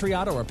 Raintree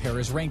Auto Repair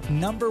is ranked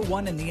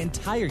 #1 in the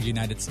entire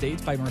United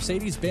States by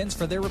Mercedes-Benz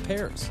for their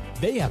repairs.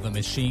 They have a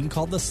machine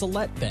called the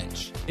Select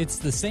Bench. It's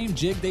the same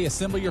jig they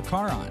assemble your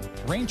car on.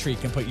 Raintree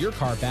can put your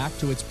car back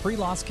to its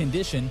pre-loss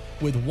condition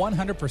with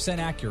 100%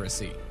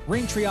 accuracy.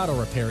 Raintree Auto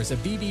Repair is a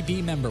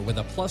BBB member with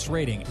a plus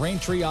rating.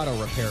 Raintree Auto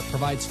Repair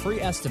provides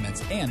free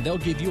estimates, and they'll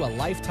give you a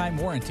lifetime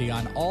warranty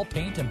on all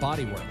paint and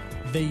bodywork.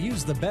 They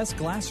use the best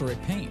Glaceric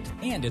paint,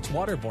 and it's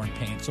waterborne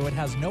paint, so it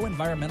has no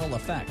environmental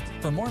effect.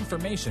 For more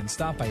information,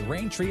 stop by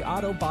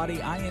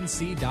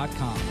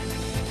RaintreeAutoBodyInc.com.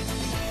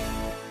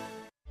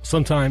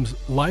 Sometimes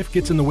life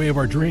gets in the way of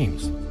our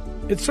dreams.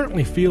 It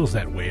certainly feels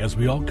that way as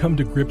we all come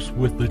to grips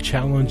with the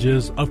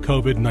challenges of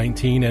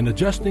COVID-19 and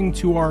adjusting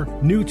to our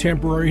new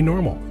temporary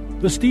normal.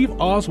 The Steve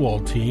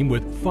Oswald team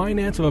with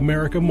Finance of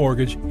America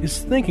Mortgage is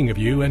thinking of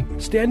you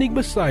and standing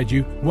beside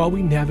you while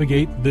we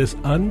navigate this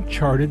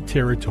uncharted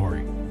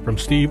territory. From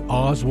Steve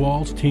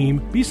Oswald's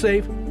team, be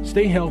safe,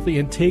 stay healthy,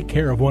 and take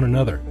care of one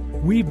another.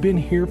 We've been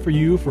here for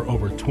you for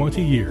over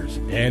 20 years,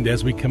 and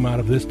as we come out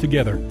of this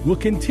together, we'll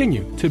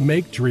continue to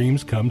make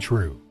dreams come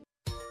true.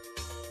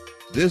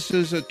 This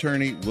is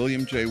attorney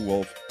William J.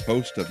 Wolf,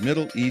 host of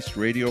Middle East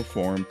Radio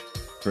Forum,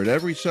 heard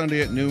every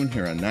Sunday at noon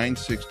here on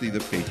 960 The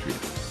Patriot.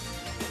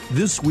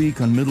 This week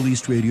on Middle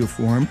East Radio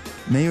Forum,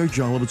 Mayor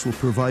Jalowitz will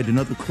provide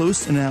another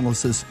close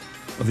analysis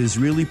of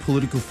Israeli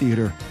political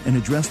theater and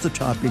address the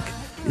topic,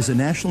 is a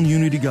national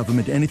unity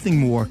government anything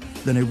more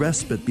than a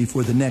respite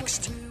before the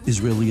next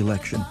Israeli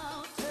election?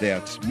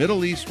 That's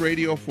Middle East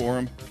Radio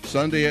Forum,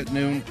 Sunday at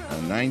noon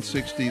on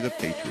 960 The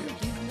Patriot.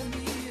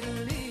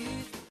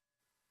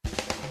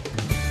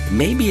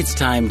 Maybe it's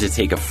time to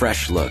take a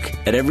fresh look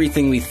at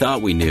everything we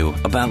thought we knew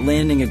about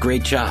landing a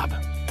great job.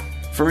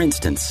 For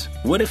instance,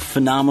 what if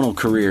phenomenal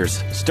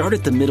careers start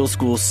at the middle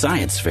school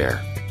science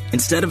fair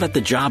instead of at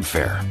the job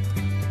fair?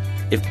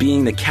 If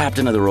being the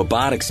captain of the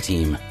robotics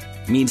team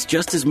means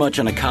just as much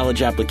on a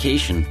college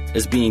application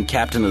as being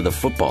captain of the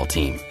football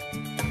team.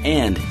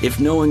 And if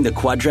knowing the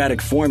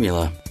quadratic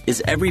formula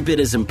is every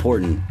bit as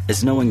important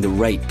as knowing the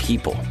right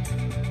people.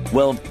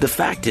 Well, the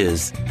fact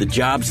is, the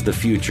jobs of the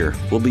future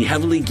will be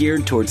heavily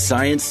geared towards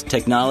science,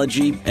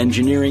 technology,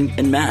 engineering,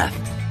 and math.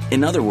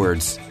 In other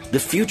words, the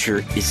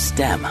future is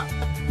STEM.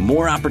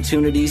 More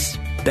opportunities,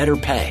 better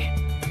pay.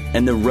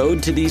 And the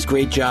road to these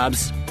great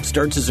jobs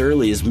starts as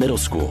early as middle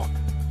school.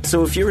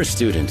 So if you're a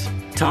student,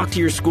 talk to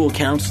your school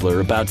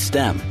counselor about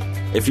STEM.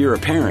 If you're a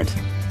parent,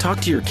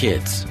 talk to your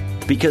kids.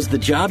 Because the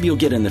job you'll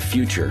get in the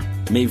future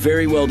may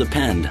very well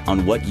depend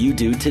on what you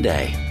do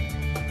today.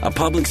 A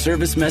public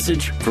service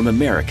message from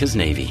America's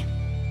Navy.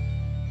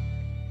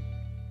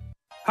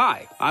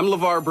 Hi, I'm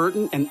LeVar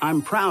Burton, and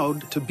I'm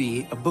proud to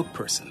be a book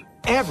person.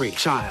 Every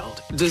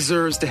child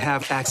deserves to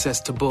have access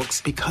to books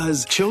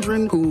because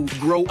children who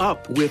grow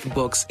up with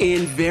books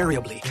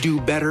invariably do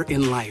better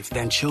in life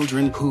than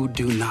children who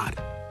do not.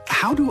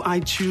 How do I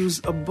choose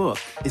a book?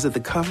 Is it the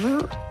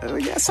cover?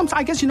 Yeah,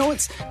 I guess,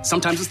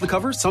 sometimes it's the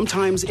cover,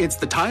 sometimes it's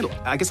the title.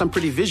 I guess I'm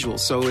pretty visual,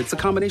 so it's a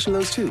combination of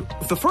those two.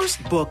 The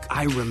first book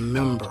I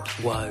remember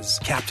was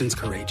Captains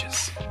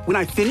Courageous. When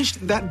I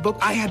finished that book,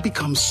 I had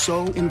become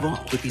so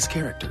involved with these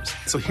characters.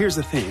 So here's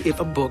the thing.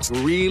 If a book's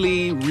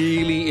really,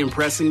 really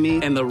impressing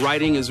me and the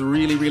writing is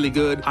really, really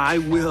good, I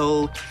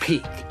will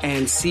peek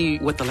and see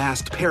what the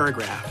last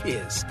paragraph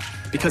is.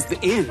 Because the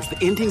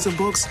endings of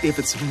books, if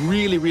it's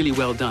really, really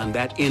well done,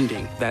 that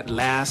ending, that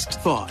last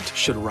thought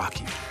should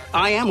rock you.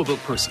 I am a book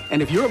person, and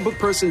if you're a book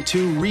person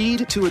too,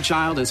 read to a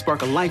child and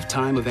spark a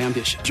lifetime of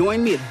ambition.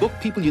 Join me at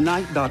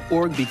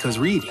bookpeopleunite.org because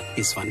reading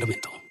is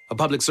fundamental. A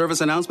public service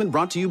announcement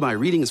brought to you by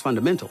Reading is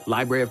Fundamental,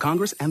 Library of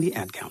Congress, and the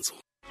Ad Council.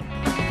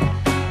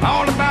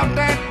 All about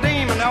that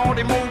demon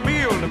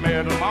automobile, the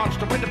metal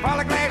monster with the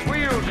polyglass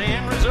wheels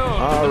in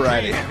result. All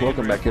righty.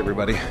 Welcome back,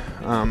 everybody.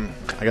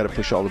 I got to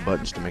push all the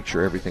buttons to make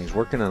sure everything's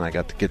working, and I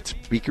got to get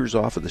speakers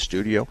off of the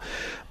studio.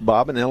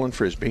 Bob and Ellen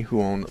Frisbee, who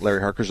own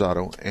Larry Harker's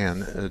Auto,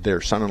 and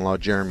their son-in-law,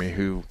 Jeremy,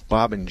 who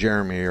Bob and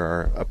Jeremy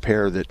are a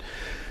pair that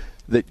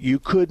you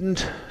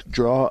couldn't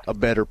draw a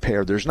better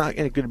pair. There's not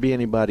going to be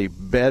anybody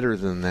better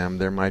than them.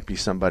 There might be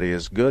somebody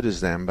as good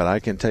as them, but I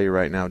can tell you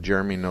right now,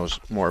 Jeremy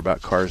knows more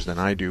about cars than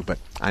I do, but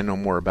I know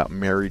more about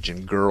marriage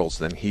and girls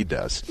than he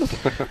does.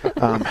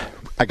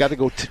 I got to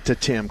go to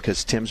Tim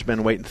because Tim's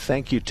been waiting.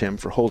 Thank you, Tim,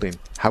 for holding.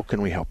 How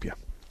can we help you?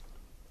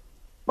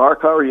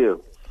 Mark, how are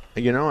you?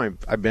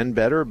 I've been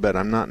better, but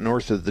I'm not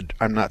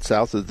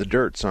south of the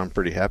dirt, so I'm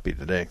pretty happy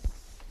today.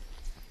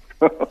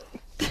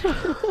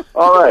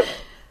 All right.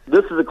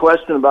 This is a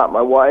question about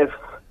my wife's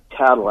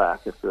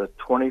Cadillac. It's a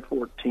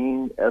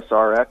 2014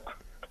 SRX.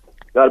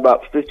 Got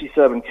about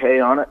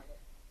 57K on it.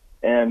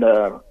 And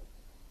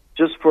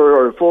just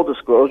for full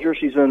disclosure,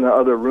 she's in the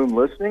other room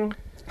listening.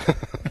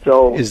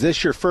 So, is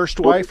this your first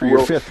wife or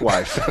your fifth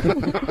wife?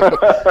 We'll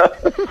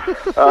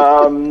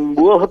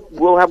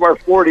have our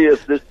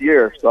 40th this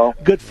year. So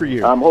good for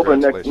you. I'm hoping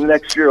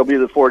next year will be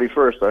the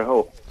 41st. I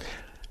hope.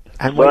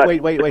 And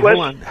wait, hold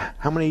on.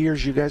 How many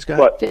years you guys got?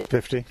 What?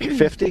 50.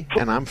 50?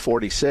 And I'm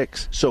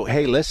 46. So,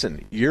 hey,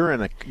 listen, you're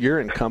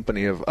in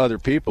company of other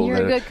people.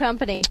 You're in good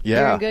company. Yeah.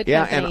 You're in good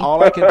company. And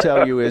all I can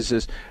tell you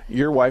is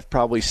your wife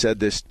probably said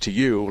this to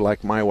you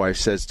like my wife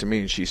says to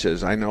me, and she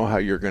says, I know how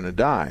you're going to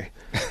die.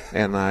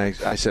 And I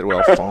said,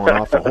 well, falling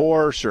off a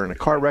horse or in a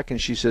car wreck, and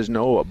she says,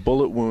 no, a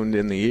bullet wound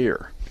in the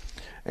ear.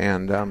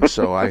 And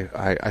so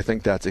I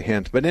think that's a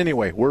hint. But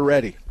anyway, we're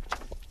ready.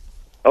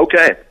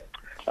 Okay.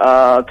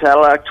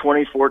 Cadillac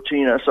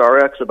 2014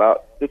 SRX,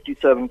 about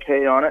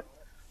 57K on it.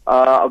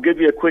 I'll give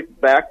you a quick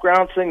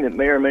background thing that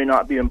may or may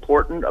not be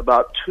important.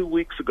 About 2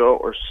 weeks ago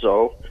or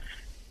so,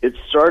 it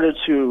started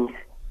to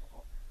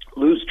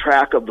lose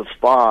track of the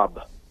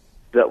fob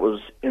that was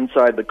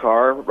inside the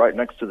car right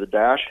next to the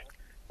dash.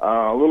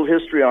 A little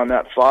history on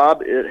that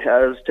fob. It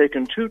has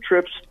taken 2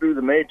 trips through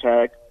the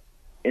Maytag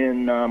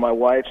in my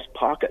wife's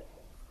pocket.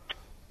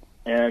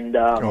 And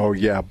oh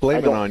yeah, blame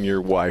it on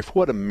your wife.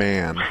 What a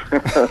man!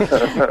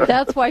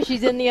 That's why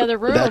she's in the other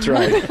room. That's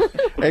right.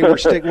 Hey,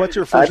 what's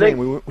her first name?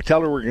 We tell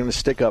her we're going to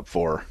stick up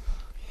for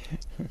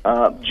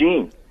her.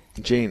 Jean.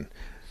 Jean.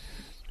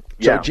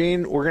 So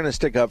Jean, we're going to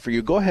stick up for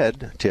you. Go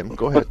ahead, Tim.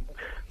 Go ahead.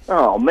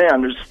 Oh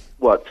man, there's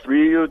 3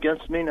 of you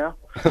against me now?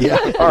 Yeah.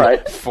 All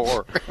right.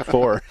 4.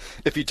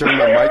 If you turn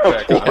my mic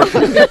back on.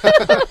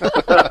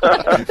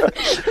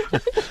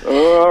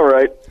 All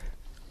right.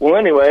 Well,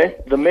 anyway,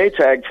 the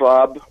Maytag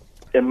fob,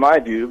 in my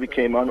view,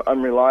 became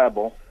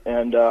unreliable,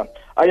 and I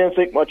didn't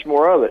think much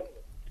more of it.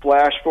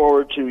 Flash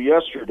forward to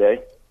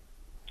yesterday.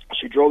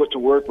 She drove it to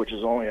work, which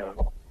is only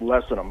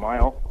less than a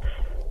mile.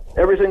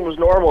 Everything was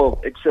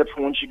normal, except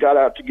for when she got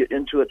out to get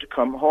into it to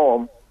come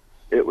home,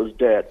 it was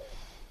dead.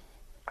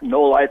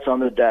 No lights on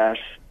the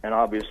dash, and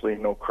obviously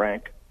no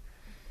crank.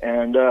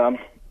 And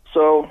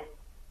so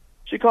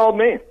she called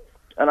me,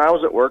 and I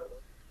was at work,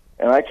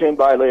 and I came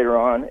by later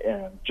on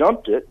and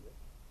jumped it,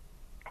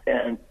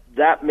 and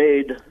that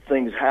made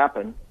things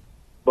happen,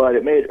 but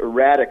it made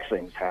erratic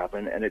things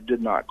happen, and it did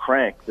not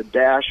crank. The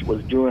dash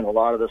was doing a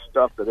lot of the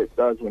stuff that it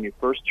does when you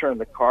first turn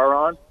the car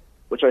on,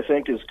 which I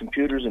think is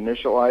computers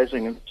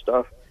initializing and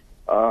stuff,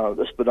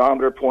 the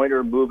speedometer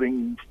pointer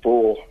moving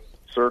full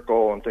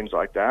circle and things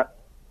like that.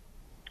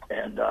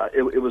 And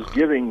it was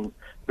giving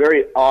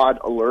very odd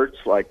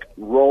alerts, like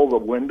roll the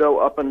window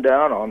up and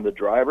down on the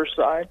driver's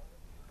side.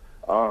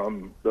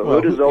 The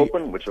hood is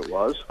open, which it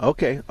was.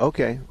 Okay.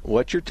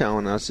 What you're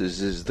telling us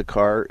is the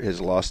car has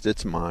lost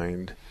its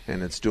mind,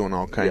 and it's doing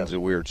all kinds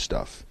of weird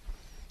stuff.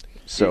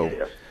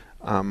 So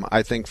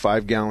I think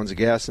 5 gallons of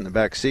gas in the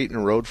back seat and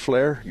a road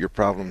flare, your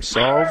problem's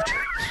solved.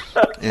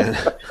 And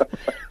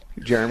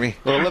Jeremy?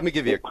 Well, let me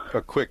give you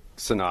a quick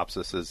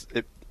synopsis.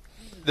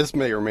 This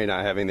may or may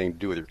not have anything to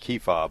do with your key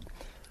fob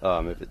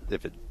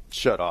if it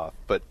shut off.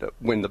 But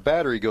when the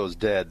battery goes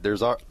dead,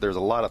 there's a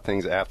lot of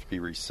things that have to be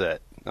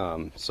reset.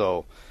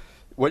 So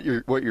what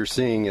you're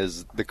seeing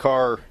is the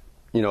car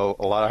you know,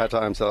 a lot of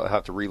times they'll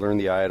have to relearn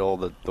the idle.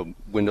 The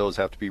windows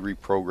have to be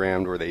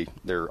reprogrammed, or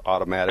their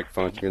automatic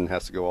function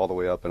has to go all the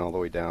way up and all the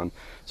way down.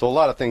 So a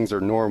lot of things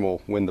are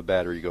normal when the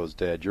battery goes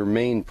dead. Your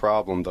main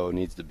problem, though,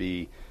 needs to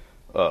be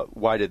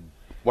why did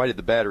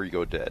the battery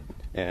go dead?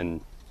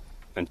 And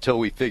until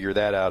we figure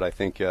that out, I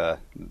think the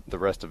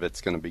rest of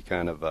it's going to be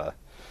kind of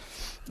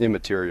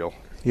immaterial.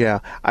 Yeah,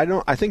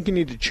 I think you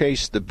need to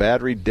chase the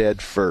battery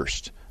dead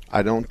first.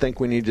 I don't think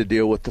we need to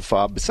deal with the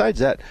fob. Besides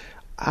that,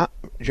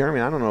 Jeremy,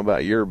 I don't know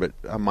about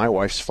but my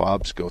wife's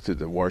fobs go through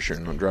the washer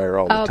and the dryer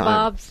all the time.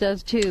 Bob's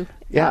does too.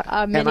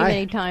 Yeah,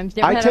 many times.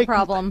 Never had a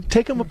problem.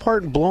 Take them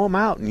apart and blow them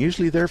out, and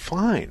usually they're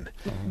fine.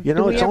 You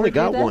know, it's only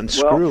got one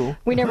screw.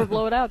 We never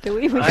blow it out, do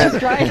we? We just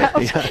dry it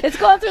out. Yeah. It's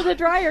going through the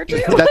dryer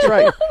too. That's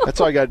right. That's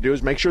all you got to do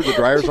is make sure the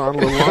dryer's on a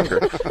little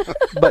longer.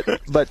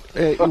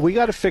 But we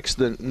got to fix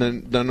the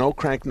no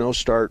crank, no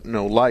start,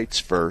 no lights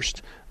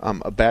first.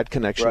 A bad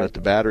connection at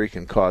the battery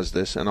can cause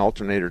this. An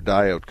alternator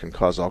diode can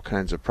cause all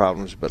kinds of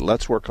problems. But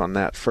let's work on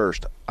that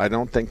first. I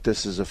don't think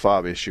this is a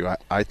fob issue.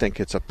 I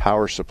think it's a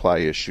power supply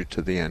issue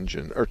to the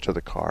engine or to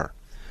the car.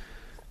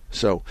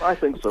 So I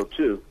think so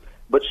too.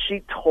 But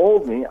she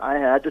told me I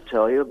had to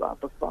tell you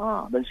about the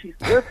fob, and she's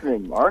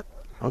listening, Mark.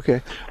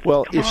 Okay.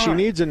 Well, if she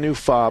needs a new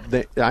fob,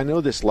 I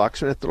know this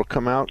locksmith that will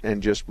come out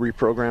and just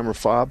reprogram her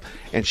fob,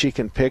 and she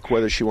can pick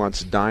whether she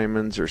wants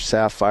diamonds or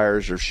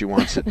sapphires, or if she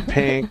wants it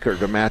pink, or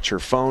to match her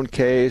phone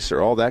case,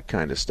 or all that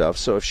kind of stuff.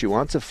 So if she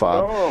wants a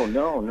fob...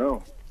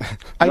 No.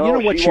 You know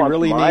what she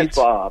really needs?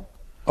 Fob.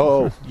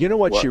 Oh, you know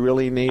what she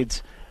really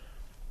needs?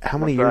 How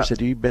many years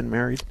have you been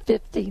married?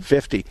 50.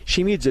 50.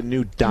 She needs a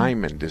new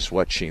diamond is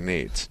what she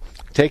needs.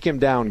 Take him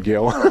down,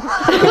 Gil. What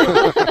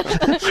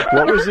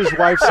was his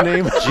wife's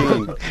name?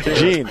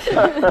 Jean.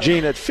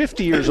 Jean, at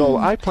 50 years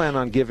old, I plan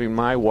on giving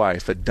my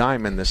wife a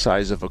diamond the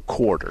size of a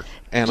quarter.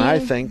 And I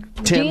think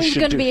Tim Jean's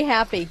should going to be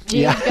happy.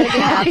 Jean's going to be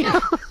happy.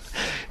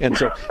 And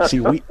so, see,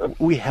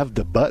 we have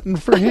the button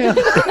for him.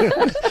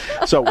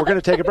 So we're going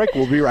to take a break.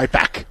 We'll be right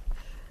back.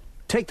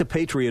 Take the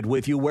Patriot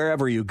with you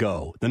wherever you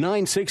go. The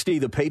 960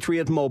 The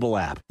Patriot mobile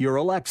app, your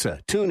Alexa,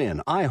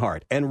 TuneIn,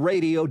 iHeart, and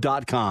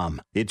radio.com.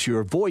 It's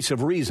your voice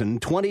of reason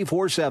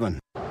 24/7.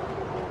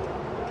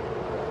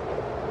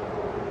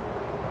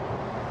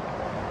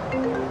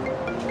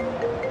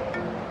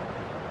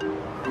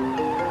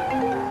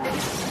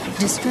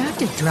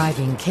 Distracted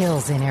driving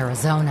kills in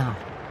Arizona.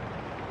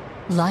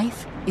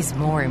 Life is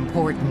more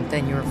important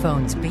than your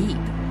phone's beep.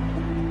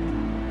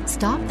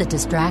 Stop the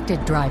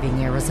distracted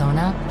driving,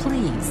 Arizona,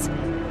 please.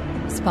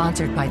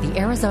 Sponsored by the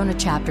Arizona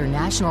Chapter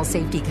National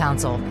Safety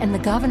Council and the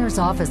Governor's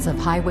Office of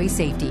Highway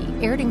Safety,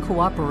 aired in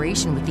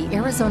cooperation with the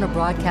Arizona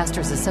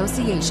Broadcasters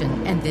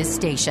Association and this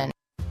station.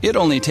 It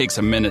only takes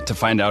a minute to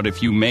find out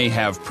if you may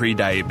have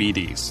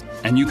prediabetes,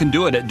 and you can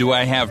do it at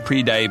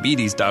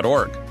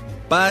doihaveprediabetes.org.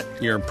 But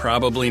you're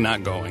probably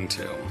not going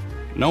to.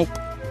 Nope.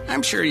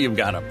 I'm sure you've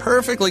got a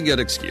perfectly good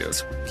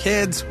excuse.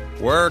 Kids,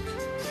 work.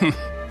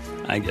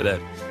 I get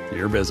it.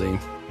 You're busy.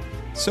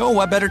 So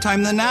what better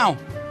time than now?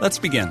 Let's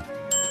begin.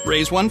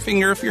 Raise one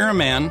finger if you're a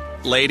man.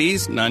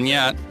 Ladies, none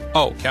yet.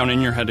 Oh, count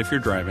in your head if you're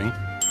driving.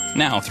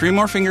 Now, 3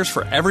 more fingers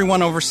for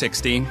everyone over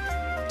 60,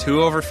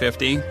 2 over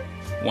 50,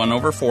 1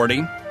 over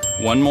 40,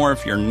 1 more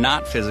if you're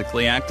not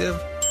physically active,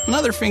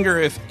 another finger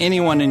if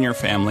anyone in your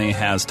family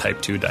has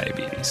type 2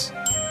 diabetes,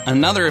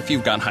 another if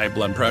you've got high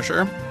blood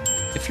pressure.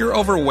 If you're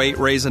overweight,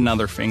 raise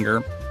another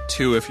finger,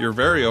 2 if you're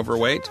very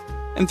overweight,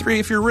 and 3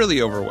 if you're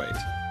really overweight.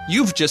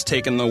 You've just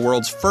taken the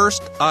world's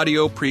first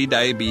audio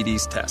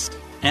prediabetes test.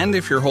 And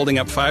if you're holding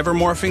up 5 or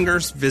more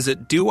fingers,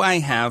 visit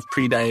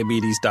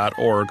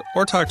doihaveprediabetes.org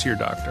or talk to your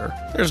doctor.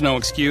 There's no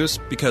excuse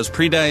because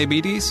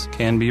prediabetes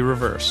can be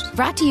reversed.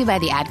 Brought to you by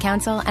the Ad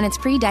Council and its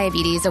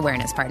pre-diabetes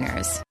awareness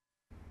partners.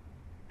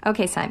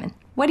 Okay, Simon,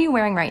 what are you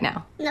wearing right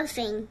now?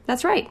 Nothing.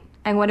 That's right.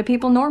 And what do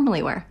people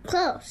normally wear?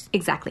 Clothes.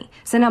 Exactly.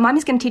 So now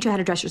Mommy's going to teach you how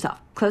to dress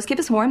yourself. Clothes keep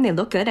us warm, they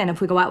look good, and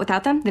if we go out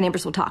without them, the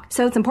neighbors will talk.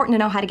 So it's important to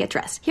know how to get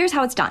dressed. Here's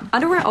how it's done.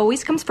 Underwear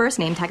always comes first,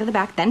 name tag at the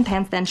back, then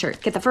pants, then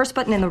shirt. Get the first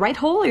button in the right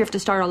hole or you have to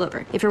start all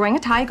over. If you're wearing a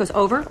tie, it goes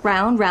over,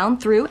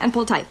 round, through, and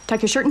pull tight.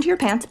 Tuck your shirt into your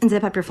pants and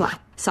zip up your fly.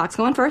 Socks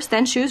go on first,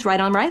 then shoes, right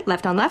on right,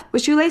 left on left.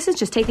 With shoelaces,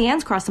 just take the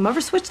ends, cross them over,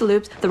 switch the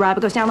loops. The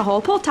rabbit goes down the hole,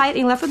 pull tight, and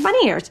you're left with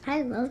bunny ears.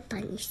 I love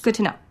bunnies. Good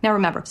to know. Now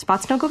remember,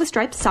 spots don't go with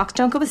stripes, socks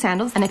don't go with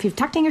sandals, and if you've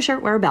tucked in your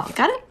shirt, wear a belt.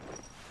 Got it?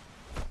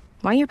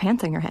 Why are your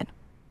pants on your head?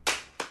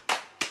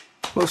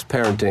 Most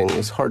parenting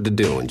is hard to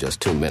do in just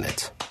 2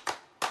 minutes.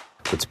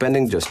 But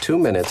spending just 2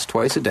 minutes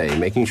twice a day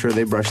making sure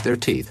they brush their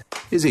teeth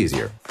is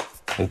easier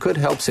and could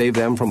help save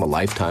them from a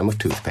lifetime of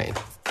tooth pain.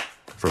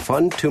 For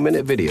fun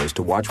 2-minute videos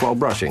to watch while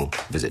brushing,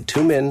 visit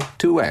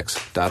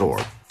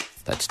 2min2x.org.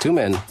 That's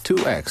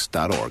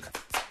 2min2x.org.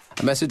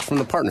 A message from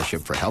the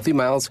Partnership for Healthy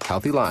Mouths,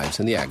 Healthy Lives,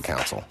 and the Ad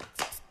Council.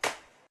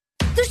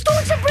 The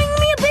storks are bringing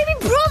me a baby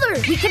brother!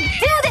 We can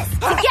do this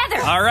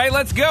together. All right,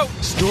 let's go.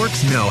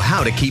 Storks know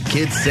how to keep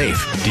kids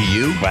safe. Do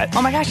you? What?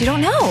 Oh my gosh, you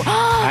don't know.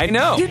 I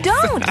know. You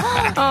don't?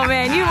 Oh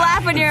man, you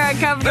laugh when you're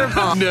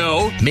uncomfortable.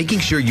 No. Making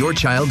sure your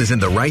child is in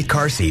the right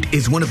car seat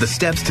is one of the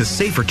steps to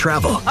safer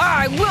travel.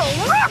 I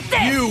will rock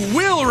this. You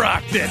will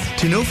rock this.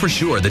 To know for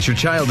sure that your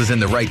child is in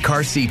the right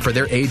car seat for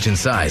their age and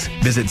size,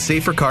 visit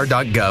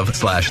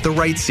safercar.gov/the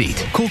right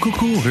seat. Cool.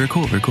 Very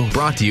cool.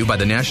 Brought to you by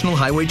the National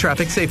Highway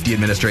Traffic Safety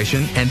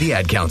Administration and the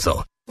Ad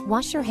Council.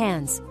 Wash your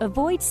hands,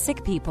 avoid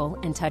sick people,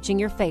 and touching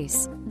your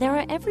face. There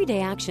are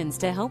everyday actions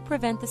to help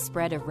prevent the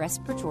spread of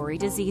respiratory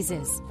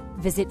diseases.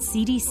 Visit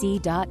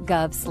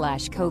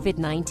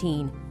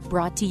cdc.gov/COVID-19.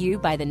 Brought to you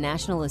by the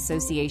National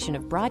Association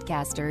of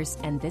Broadcasters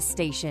and this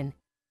station.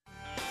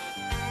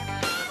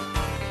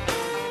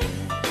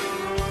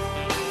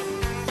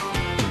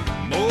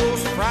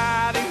 Most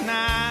Friday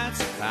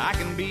nights I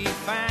can be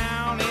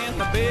found in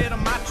the bed of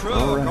my truck.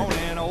 All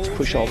right, let's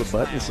push all the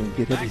buttons and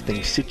get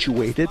everything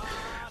situated.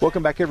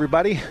 Welcome back,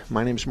 everybody.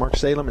 My name's Mark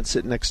Salem, and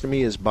sitting next to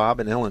me is Bob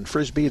and Ellen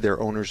Frisbee. They're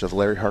owners of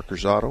Larry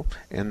Harker's Auto.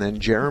 And then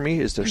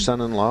Jeremy is their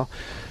son-in-law.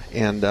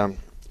 And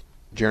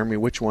Jeremy,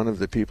 which one of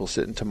the people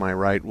sitting to my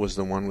right was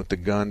the one with the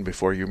gun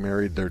before you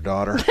married their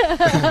daughter?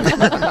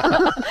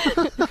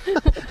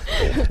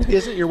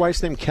 Isn't your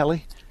wife's name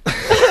Kelly?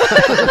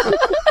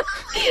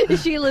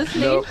 Is she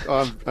listening? No,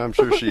 I'm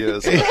sure she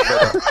is.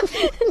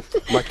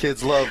 My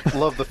kids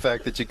love the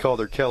fact that you called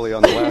her Kelly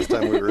on the last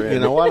time we were in. You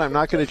know what? I'm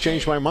not going to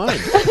change my mind.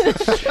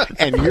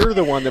 And you're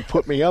the one that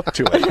put me up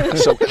to it.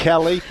 So,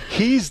 Kelly,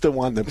 he's the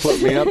one that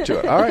put me up to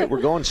it. All right,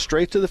 we're going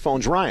straight to the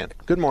phones. Ryan,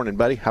 good morning,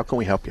 buddy. How can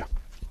we help you?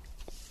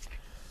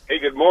 Hey,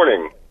 good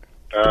morning.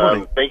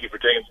 Thank you for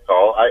taking the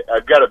call.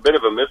 I've got a bit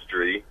of a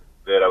mystery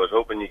that I was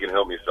hoping you can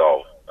help me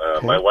solve.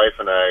 Okay. My wife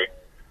and I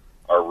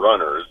are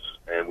runners,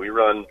 and we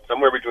run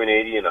somewhere between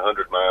 80 and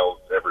 100 miles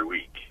every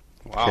week.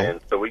 Wow. And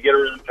so we get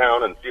around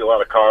town and see a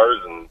lot of cars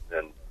and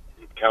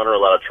encounter a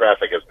lot of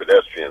traffic as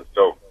pedestrians.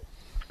 So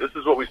this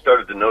is what we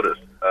started to notice.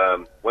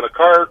 When a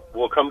car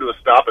will come to a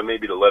stop and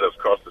maybe to let us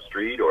cross the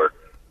street or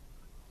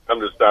come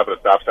to a stop at a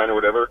stop sign or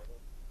whatever,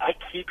 I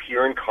keep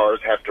hearing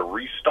cars have to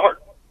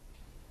restart.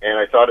 And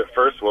I thought at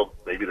first, well,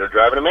 maybe they're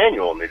driving a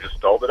manual and they just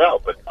stalled it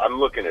out. But I'm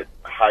looking at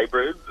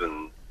hybrids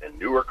and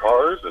newer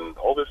cars and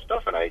all this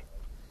stuff, and I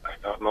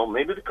thought, well,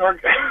 maybe the car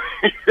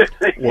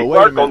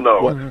will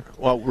know.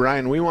 Well,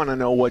 Ryan, we want to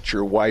know what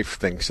your wife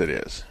thinks it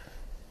is.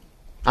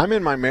 I'm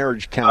in my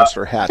marriage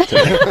counselor hat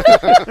today.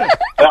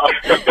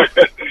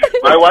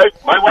 My wife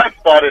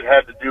thought it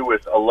had to do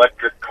with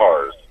electric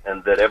cars,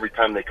 and that every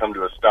time they come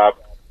to a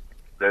stop,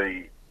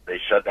 they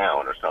shut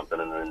down or something,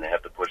 and then they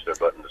have to push their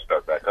button to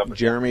start back up again.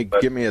 Jeremy,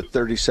 give me a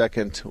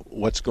 30-second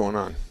what's going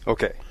on.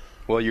 Okay.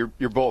 Well,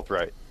 you're both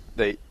right.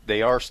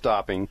 They are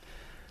stopping,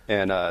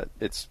 and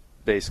it's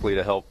basically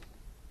to help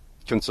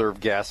conserve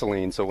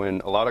gasoline. So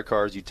when a lot of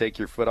cars, you take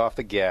your foot off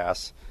the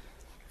gas,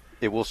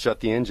 it will shut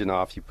the engine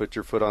off. You put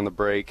your foot on the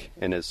brake,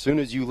 and as soon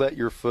as you let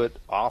your foot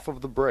off of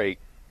the brake,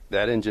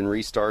 that engine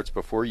restarts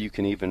before you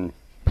can even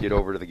get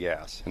over to the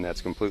gas. And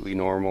that's completely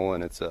normal,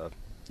 and it's a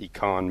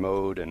econ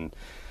mode, and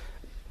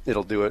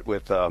it'll do it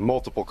with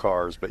multiple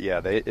cars. But yeah,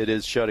 it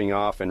is shutting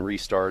off and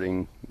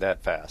restarting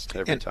that fast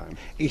every time.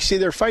 You see,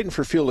 they're fighting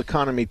for fuel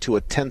economy to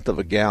 1/10 of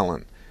a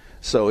gallon.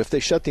 So if they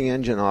shut the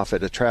engine off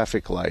at a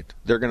traffic light,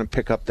 they're going to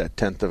pick up that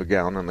 1/10 of a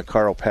gallon, and the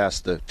car will pass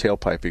the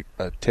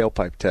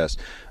tailpipe test.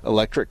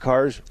 Electric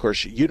cars, of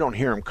course, you don't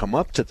hear them come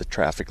up to the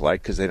traffic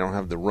light because they don't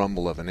have the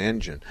rumble of an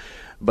engine.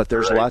 But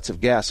there's lots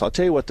of gas. I'll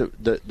tell you what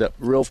the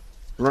real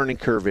learning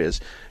curve is.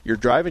 You're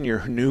driving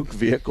your new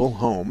vehicle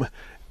home,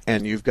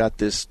 and you've got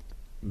this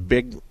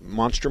big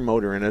monster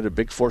motor in it, a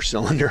big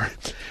 4-cylinder,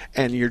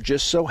 and you're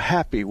just so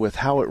happy with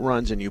how it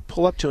runs, and you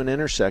pull up to an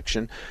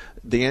intersection,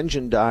 the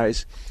engine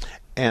dies,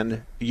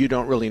 and you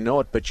don't really know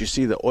it, but you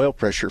see the oil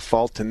pressure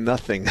fall to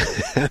nothing.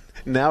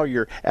 Now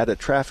you're at a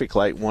traffic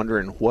light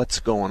wondering what's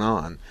going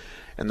on.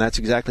 And that's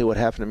exactly what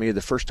happened to me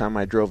the first time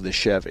I drove the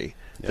Chevy.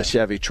 Yeah. The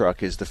Chevy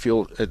truck is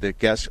the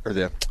gas or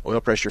the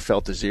oil pressure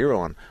fell to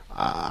zero, and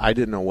I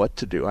didn't know what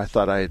to do. I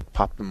thought I had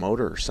popped the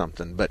motor or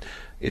something, but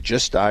it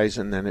just dies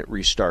and then it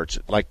restarts.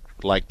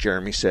 Like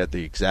Jeremy said,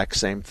 the exact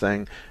same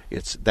thing.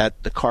 It's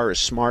that the car is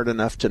smart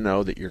enough to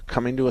know that you're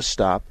coming to a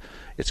stop.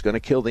 It's going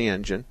to kill the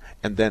engine,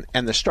 and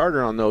the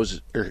starter on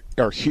those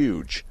are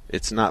huge.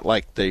 It's not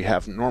like they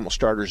have normal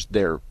starters.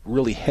 They're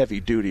really heavy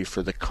duty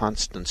for the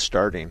constant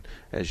starting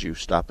as you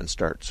stop and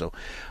start. So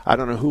I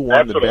don't know who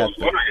won the bet. That's what I was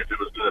wondering, if it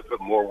was going to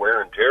put more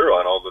wear and tear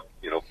on all the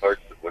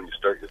parts that when you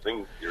start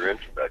your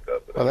engine back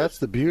up. Well, that's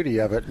the beauty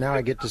of it. Now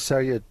I get to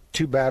sell you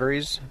 2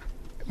 batteries,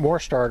 more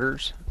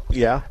starters.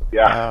 Yeah.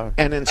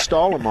 And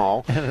install them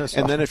all.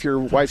 And then if your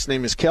wife's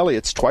name is Kelly,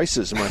 it's twice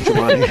as much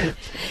money.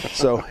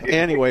 So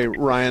anyway,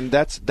 Ryan,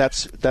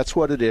 that's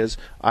what it is.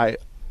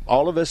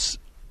 All of us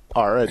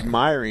are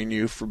admiring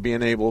you for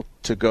being able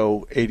to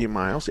go 80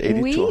 miles,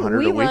 80 to 100 a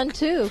week. We run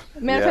too.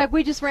 Matter of fact,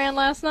 we just ran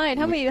last night.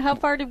 How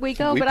far did we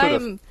go? We put a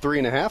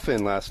 3.5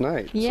 in last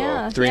night.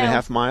 Yeah. So.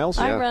 3.5 miles?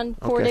 I run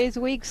 4 days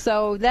a week,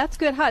 so that's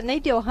good hot. And they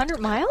do 100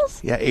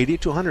 miles? Yeah, 80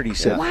 to 100, he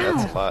said. Wow.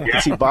 That's a lot. Yeah.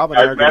 See, Bob and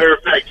I As a matter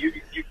of fact,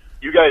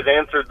 you guys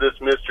answered this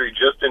mystery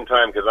just in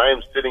time, because I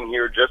am sitting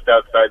here just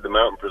outside the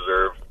mountain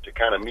preserve to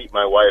kind of meet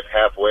my wife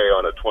halfway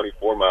on a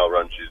 24-mile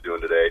run she's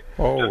doing today.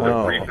 Good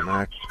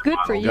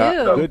for you.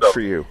 Good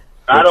for you.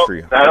 Not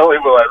only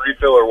will I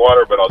refill her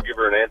water, but I'll give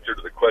her an answer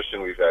to the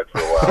question we've had for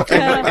a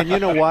while. And you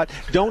know what?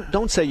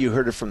 Don't say you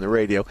heard it from the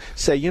radio.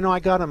 Say, I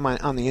got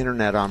on the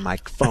internet on my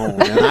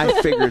phone, and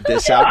I figured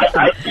this out.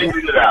 I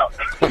figured it out.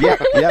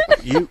 Yep.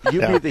 You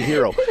be the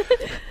hero,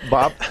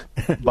 Bob.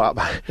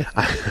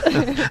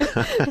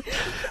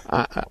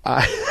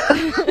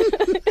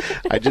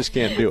 I just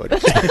can't do it.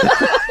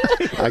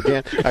 I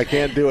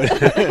can't do it.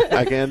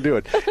 I can't do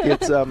it.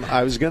 It's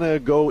I was gonna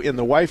go in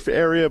the wife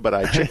area, but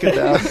I chickened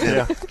out,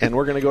 and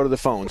we're gonna go to the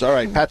phones. All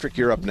right, Patrick,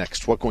 you're up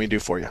next. What can we do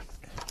for you?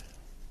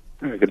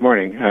 Good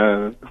morning.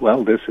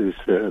 Well, this is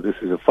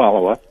a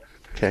follow-up.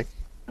 Okay.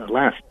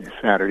 Last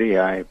Saturday,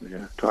 I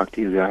talked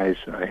to you guys.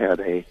 I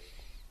had a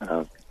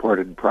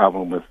reported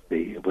problem with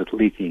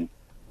leaking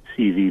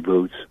CV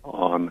boots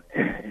on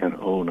an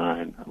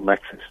 09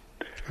 Lexus.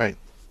 Right.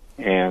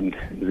 And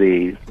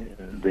the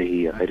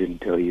I didn't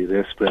tell you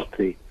this, but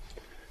the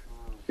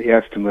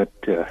estimate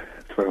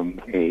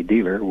from a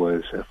dealer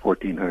was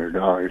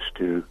 $1,400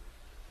 to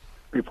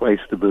replace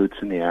the boots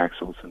and the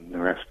axles and the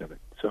rest of it.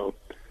 So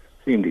it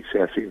seemed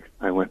excessive.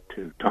 I went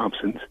to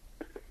Thompson's,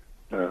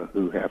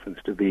 who happens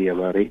to be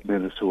about 8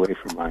 minutes away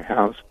from my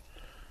house,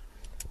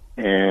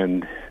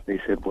 and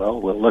they said,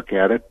 well, we'll look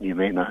at it. You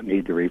may not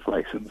need to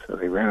replace them. So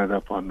they ran it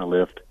up on the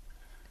lift,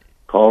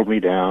 called me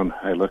down.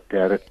 I looked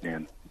at it,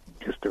 and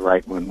just the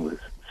right one was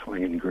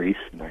swinging grease.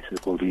 And I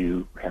said, well, do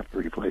you have to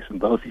replace them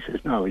both? He says,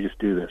 no, we just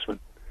do this one.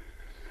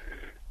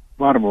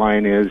 Bottom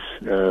line is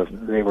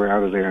they were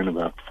out of there in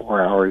about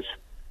 4 hours,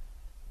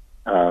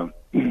 and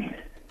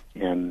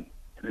in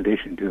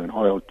addition to an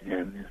oil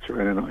and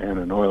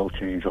an oil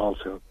change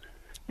also.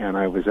 And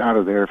I was out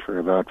of there for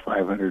about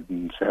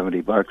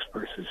 $570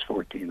 versus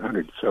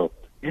 $1,400. So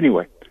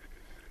anyway,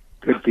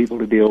 good people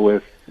to deal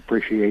with.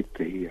 Appreciate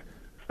the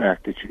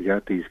fact that you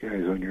got these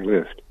guys on your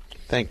list.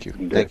 Thank you.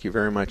 Thank you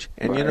very much.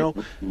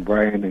 And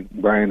Brian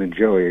and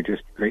Joey are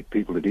just great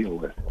people to deal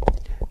with.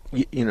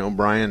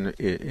 Brian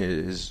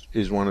is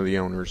one of the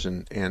owners,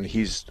 and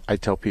I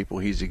tell people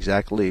he's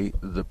exactly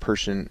the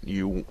person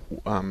you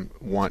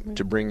want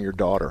to bring your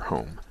daughter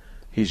home.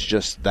 He's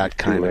just that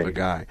kind of a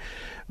guy.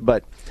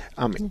 But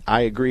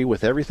I agree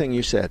with everything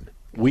you said.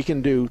 We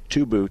can do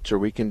 2 boots or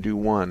we can do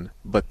 1,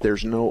 but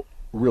there's no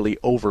really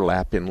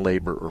overlap in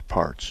labor or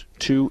parts.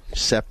 2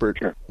 separate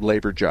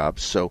labor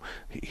jobs. So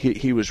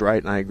he was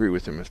right, and I agree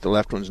with him. If the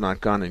left one's not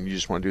gone and you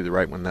just want to do the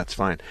right one, that's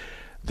fine.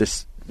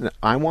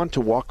 I want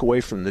to walk away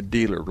from the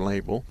dealer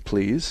label,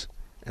 please,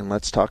 and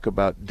let's talk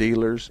about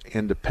dealers,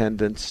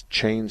 independents,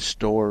 chain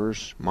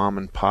stores, mom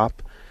and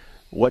pop.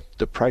 What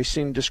the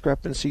pricing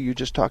discrepancy you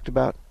just talked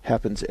about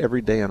happens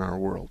every day in our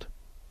world,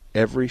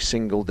 every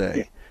single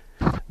day.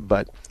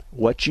 But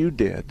what you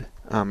did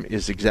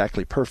is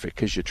exactly perfect,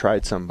 because you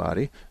tried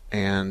somebody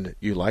and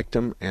you liked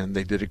them and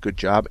they did a good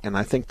job. And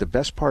I think the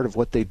best part of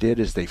what they did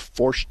is they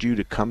forced you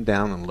to come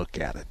down and look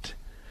at it.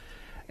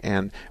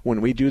 And when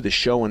we do the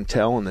show and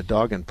tell and the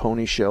dog and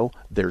pony show,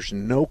 there's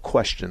no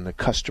question the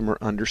customer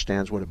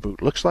understands what a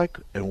boot looks like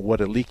and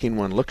what a leaking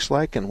one looks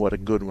like and what a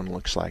good one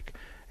looks like.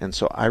 And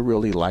so I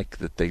really like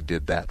that they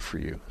did that for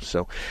you.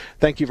 So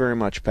thank you very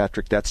much,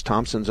 Patrick. That's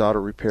Thompson's Auto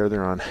Repair.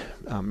 They're on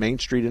Main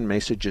Street in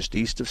Mesa, just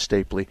east of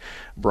Stapley.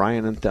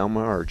 Brian and Thelma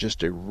are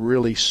just a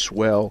really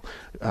swell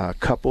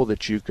couple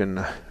that you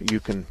can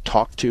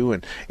talk to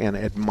and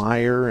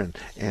admire, and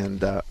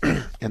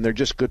they're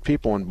just good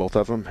people. And both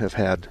of them have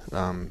had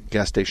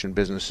gas station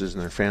businesses in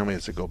their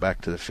families that go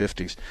back to the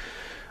 50s.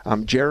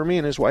 Jeremy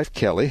and his wife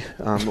Kelly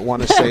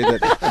want to say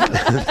that,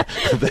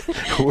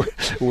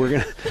 that we're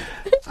gonna.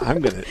 I'm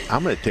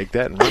gonna take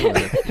that and run with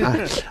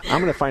it.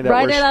 I'm gonna find out.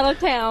 Ride it out of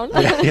town.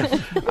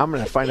 I'm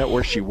gonna find out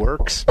where she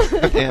works,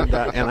 and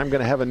I'm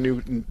gonna have a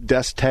new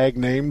desk tag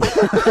name. But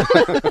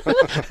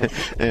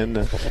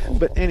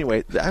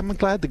anyway, I'm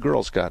glad the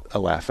girls got a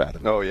laugh at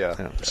it. Oh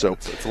yeah. So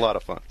it's a lot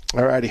of fun.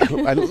 All righty.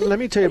 Let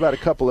me tell you about a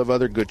couple of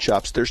other good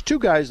shops. There's 2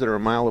 guys that are a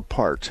mile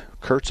apart.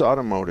 Kurtz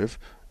Automotive.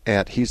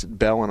 He's at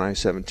Bell and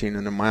I-17,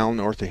 and a mile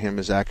north of him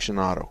is Action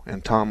Auto,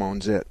 and Tom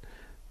owns it.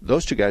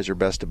 Those 2 guys are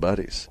best of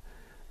buddies.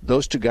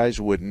 Those 2 guys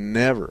would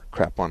never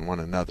crap on one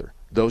another.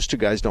 Those 2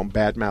 guys don't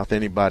badmouth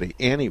anybody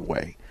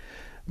anyway.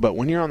 But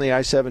when you're on the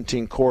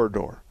I-17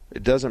 corridor,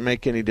 it doesn't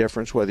make any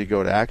difference whether you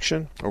go to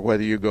Action or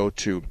whether you go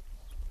to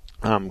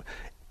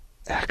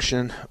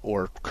Action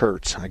or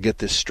Kurtz. I get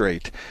this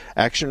straight.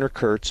 Action or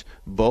Kurtz,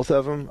 both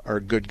of them are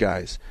good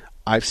guys.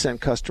 I've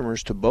sent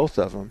customers to both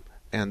of them,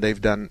 and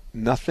they've done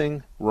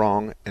nothing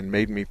wrong and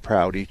made me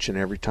proud each and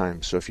every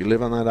time. So if you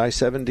live on that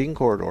I-17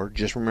 corridor,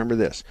 just remember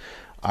this.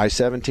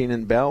 I-17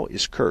 in Bell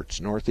is Kurt's,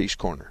 northeast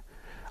corner.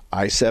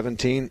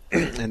 I-17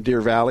 in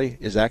Deer Valley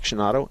is Action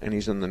Auto, and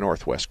he's in the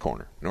northwest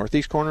corner.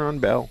 Northeast corner on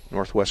Bell,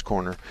 northwest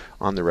corner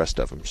on the rest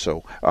of them.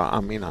 So,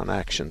 on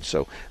Action.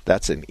 So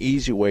that's an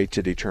easy way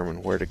to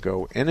determine where to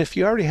go. And if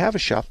you already have a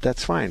shop,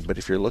 that's fine. But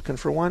if you're looking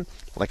for one,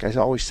 like I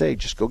always say,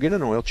 just go get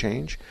an oil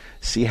change,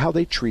 see how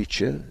they treat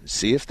you,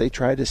 see if they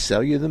try to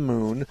sell you the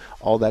moon,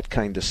 all that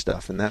kind of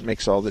stuff. And that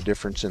makes all the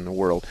difference in the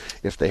world.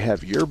 If they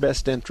have your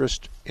best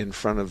interest in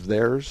front of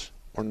theirs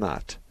or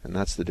not. And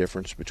that's the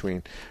difference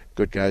between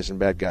good guys and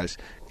bad guys.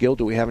 Gil,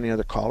 do we have any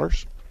other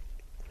callers?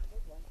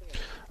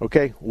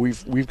 Okay,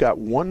 we've got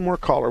one more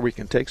caller we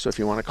can take, so if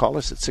you want to call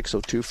us at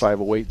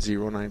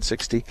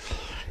 602-508-0960.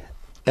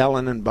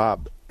 Ellen and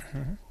Bob,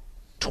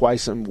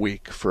 twice a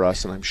week for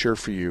us, and I'm sure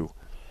for you,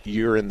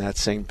 you're in that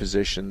same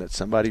position that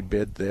somebody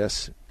bid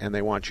this and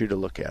they want you to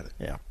look at it.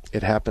 Yeah.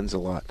 It happens a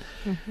lot.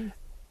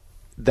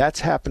 That's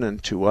happening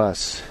to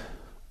us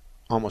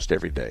almost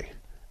every day.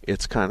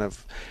 It's kind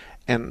of...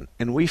 And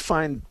we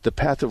find the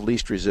path of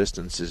least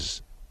resistance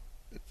is,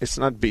 it's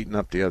not beating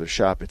up the other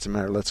shop. It's a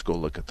matter of let's go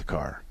look at the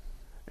car.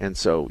 And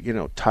so,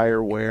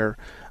 tire wear,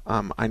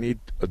 I need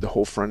the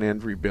whole front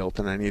end rebuilt,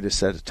 and I need a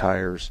set of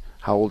tires.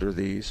 How old are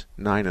these?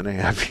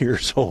 9.5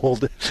 years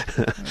old.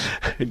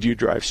 Do you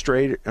drive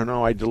straight? Or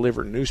no, I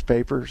deliver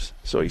newspapers.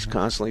 So he's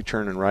constantly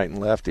turning right and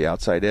left. The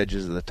outside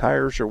edges of the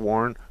tires are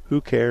worn. Who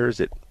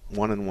cares?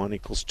 1 and 1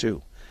 equals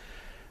 2.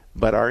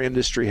 But our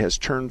industry has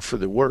turned for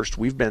the worst.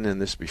 We've been in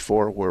this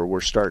before where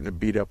we're starting to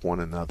beat up one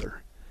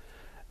another.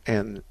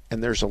 And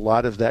there's a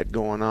lot of that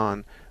going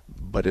on,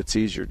 but it's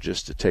easier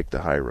just to take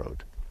the high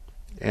road.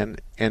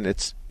 And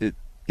it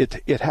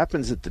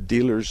happens at the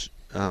dealers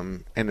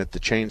and at the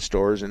chain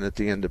stores and at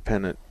the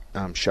independent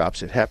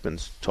shops. It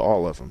happens to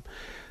all of them.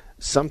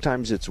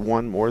 Sometimes it's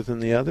one more than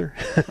the other,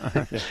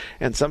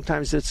 and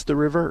sometimes it's the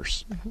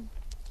reverse.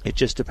 It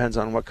just depends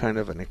on what kind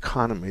of an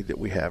economy that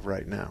we have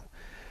right now.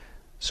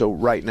 So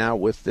right now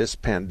with this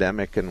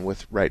pandemic and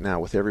with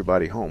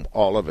everybody home,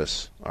 all of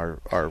us,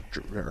 our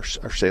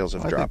sales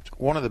have dropped. Think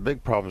one of the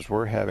big problems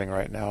we're having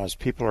right now is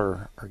people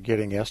are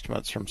getting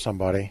estimates from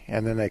somebody,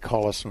 and then they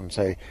call us and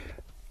say,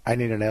 I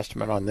need an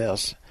estimate on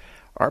this.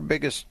 Our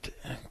biggest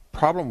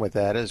problem with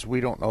that is we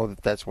don't know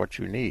that that's what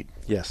you need.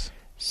 Yes.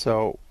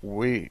 So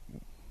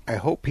I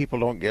hope people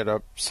don't get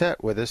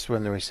upset with us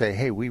when we say,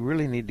 hey, we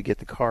really need to get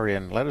the car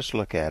in. Let us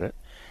look at it,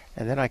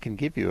 and then I can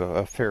give you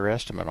a fair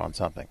estimate on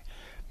something.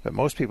 But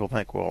most people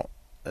think, well,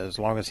 as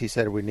long as he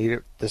said we need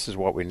it, this is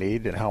what we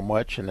need and how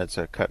much, and it's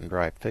a cut and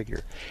dry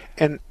figure.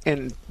 And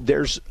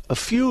there's a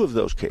few of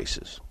those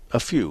cases,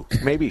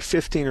 maybe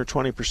 15 or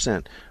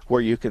 20%, where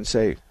you can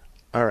say,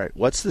 all right,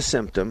 what's the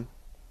symptom?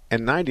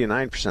 And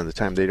 99% of the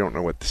time they don't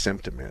know what the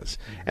symptom is.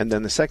 And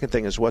then the second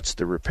thing is, what's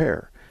the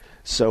repair?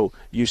 So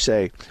you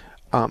say,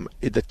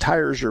 the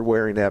tires are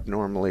wearing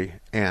abnormally,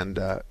 and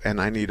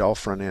I need all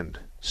front end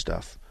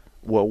stuff.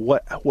 Well,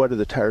 what are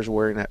the tires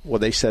wearing at? Well,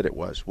 they said it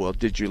was. Well,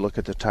 did you look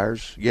at the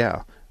tires?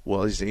 Yeah.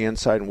 Well, is the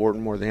inside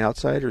worn more than the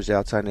outside, or is the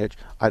outside edge?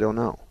 I don't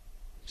know.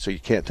 So you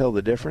can't tell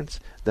the difference?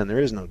 Then there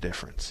is no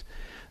difference.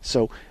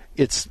 So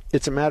it's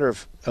a matter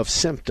of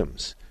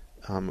symptoms.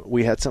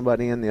 We had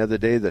somebody in the other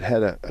day that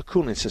had a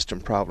cooling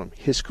system problem.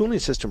 His cooling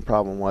system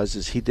problem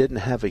is he didn't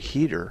have a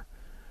heater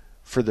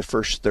for the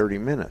first 30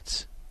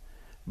 minutes.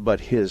 But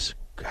his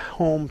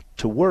home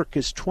to work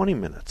is 20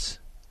 minutes.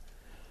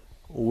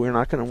 We're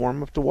not going to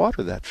warm up the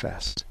water that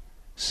fast.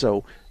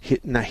 So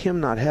now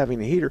him not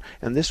having a heater,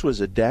 and this was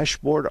a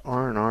dashboard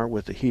R&R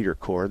with a heater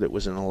core that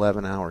was an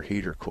 11-hour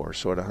heater core.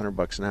 So at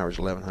 $100 an hour is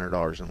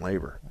 $1,100 in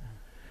labor.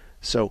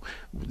 So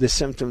the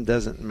symptom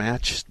doesn't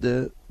match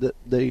the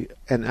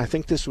and I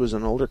think this was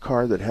an older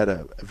car that had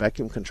a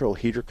vacuum control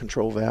heater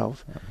control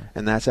valve,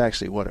 and that's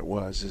actually what it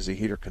was, is a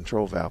heater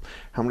control valve.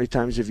 How many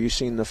times have you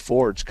seen the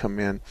Fords come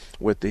in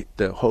with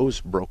the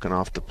hose broken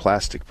off the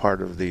plastic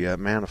part of the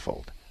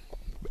manifold?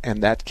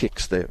 And that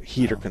kicks the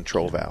heater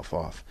control valve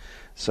off.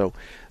 So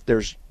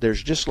there's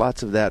just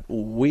lots of that.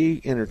 We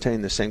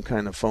entertain the same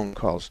kind of phone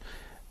calls.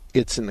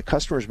 It's in the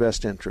customer's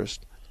best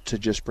interest to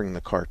just bring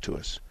the car to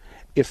us.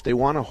 If they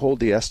want to hold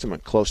the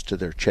estimate close to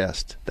their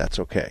chest, that's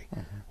okay.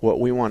 What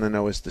we want to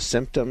know is the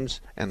symptoms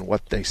and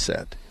what they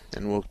said.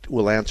 And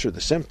we'll answer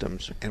the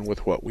symptoms and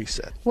with what we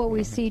said. What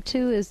we see,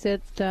 too, is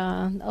that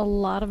a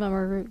lot of them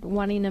are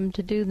wanting them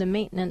to do the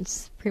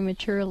maintenance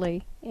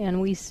prematurely.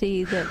 And we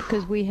see that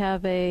because we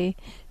have a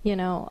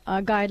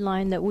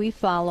guideline that we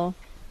follow,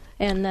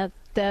 and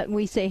that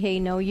we say, hey,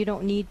 no, you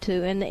don't need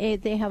to. And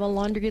they have a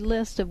laundry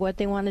list of what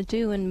they want to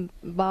do, and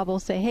Bob will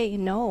say, hey,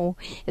 no,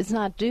 it's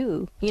not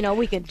due.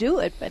 We can do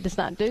it, but it's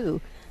not due.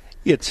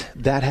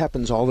 That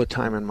happens all the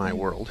time in my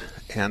world.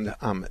 And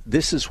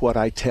this is what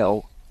I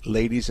tell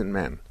ladies and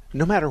men,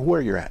 no matter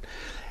where you're at.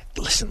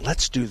 Listen,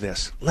 let's do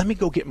this. Let me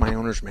go get my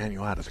owner's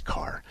manual out of the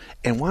car,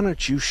 and why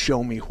don't you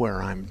show me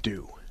where I'm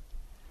due?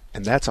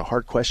 And that's a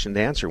hard question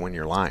to answer when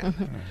you're lying.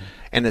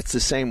 And it's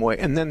the same way.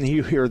 And then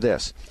you hear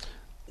this.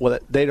 Well,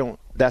 they don't.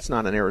 That's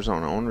not an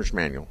Arizona owner's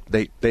manual.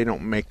 They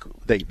don't make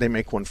they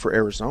make one for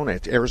Arizona.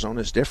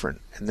 Arizona is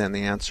different. And then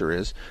the answer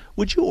is,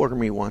 would you order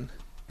me one?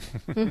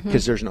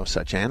 Because there's no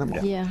such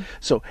animal. Yeah.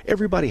 So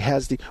everybody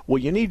has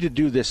you need to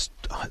do this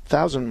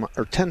 1,000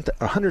 or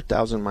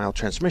 100,000 mile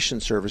transmission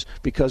service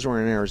because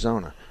we're in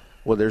Arizona.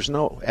 Well, there's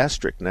no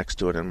asterisk next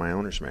to it in my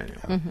owner's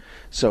manual.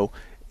 So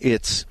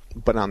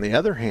but on the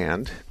other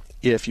hand,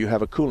 if you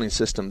have a cooling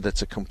system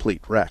that's a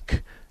complete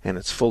wreck and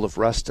it's full of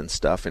rust and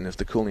stuff, and if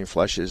the cooling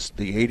flushes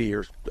the 80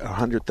 or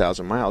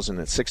 100,000 miles and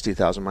at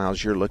 60,000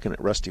 miles you're looking at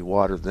rusty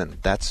water, then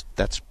that's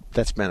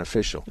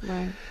beneficial.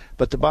 Right.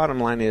 But the bottom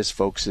line is,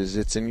 folks,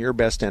 it's in your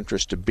best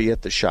interest to be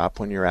at the shop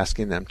when you're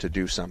asking them to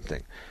do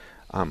something.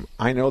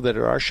 I know that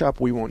at our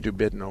shop we won't do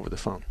bidding over the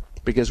phone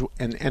because,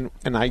 and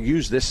I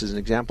use this as an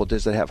example.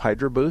 Does it have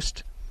Hydro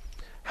Boost?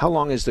 How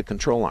long is the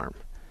control arm?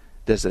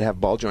 Does it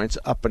have ball joints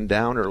up and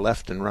down or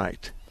left and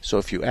right? So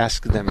if you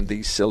ask them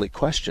these silly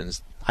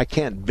questions, I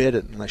can't bid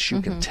it unless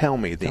you can tell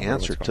me the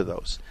answer to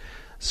those.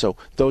 So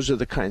those are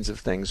the kinds of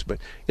things, but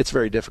it's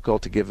very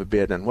difficult to give a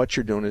bid. And what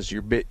you're doing is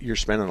you're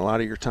spending a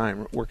lot of your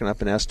time working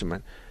up an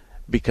estimate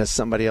because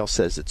somebody else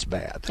says it's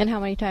bad. And how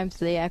many times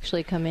do they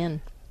actually come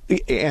in?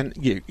 And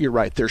you're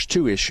right. There's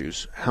two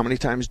issues. How many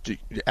times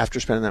after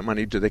spending that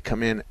money do they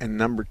come in? And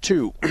number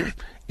two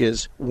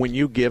is when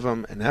you give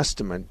them an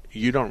estimate,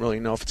 you don't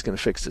really know if it's going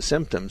to fix the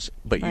symptoms,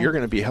 but you're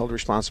going to be held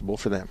responsible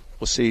for them.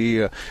 We'll see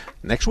you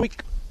next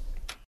week.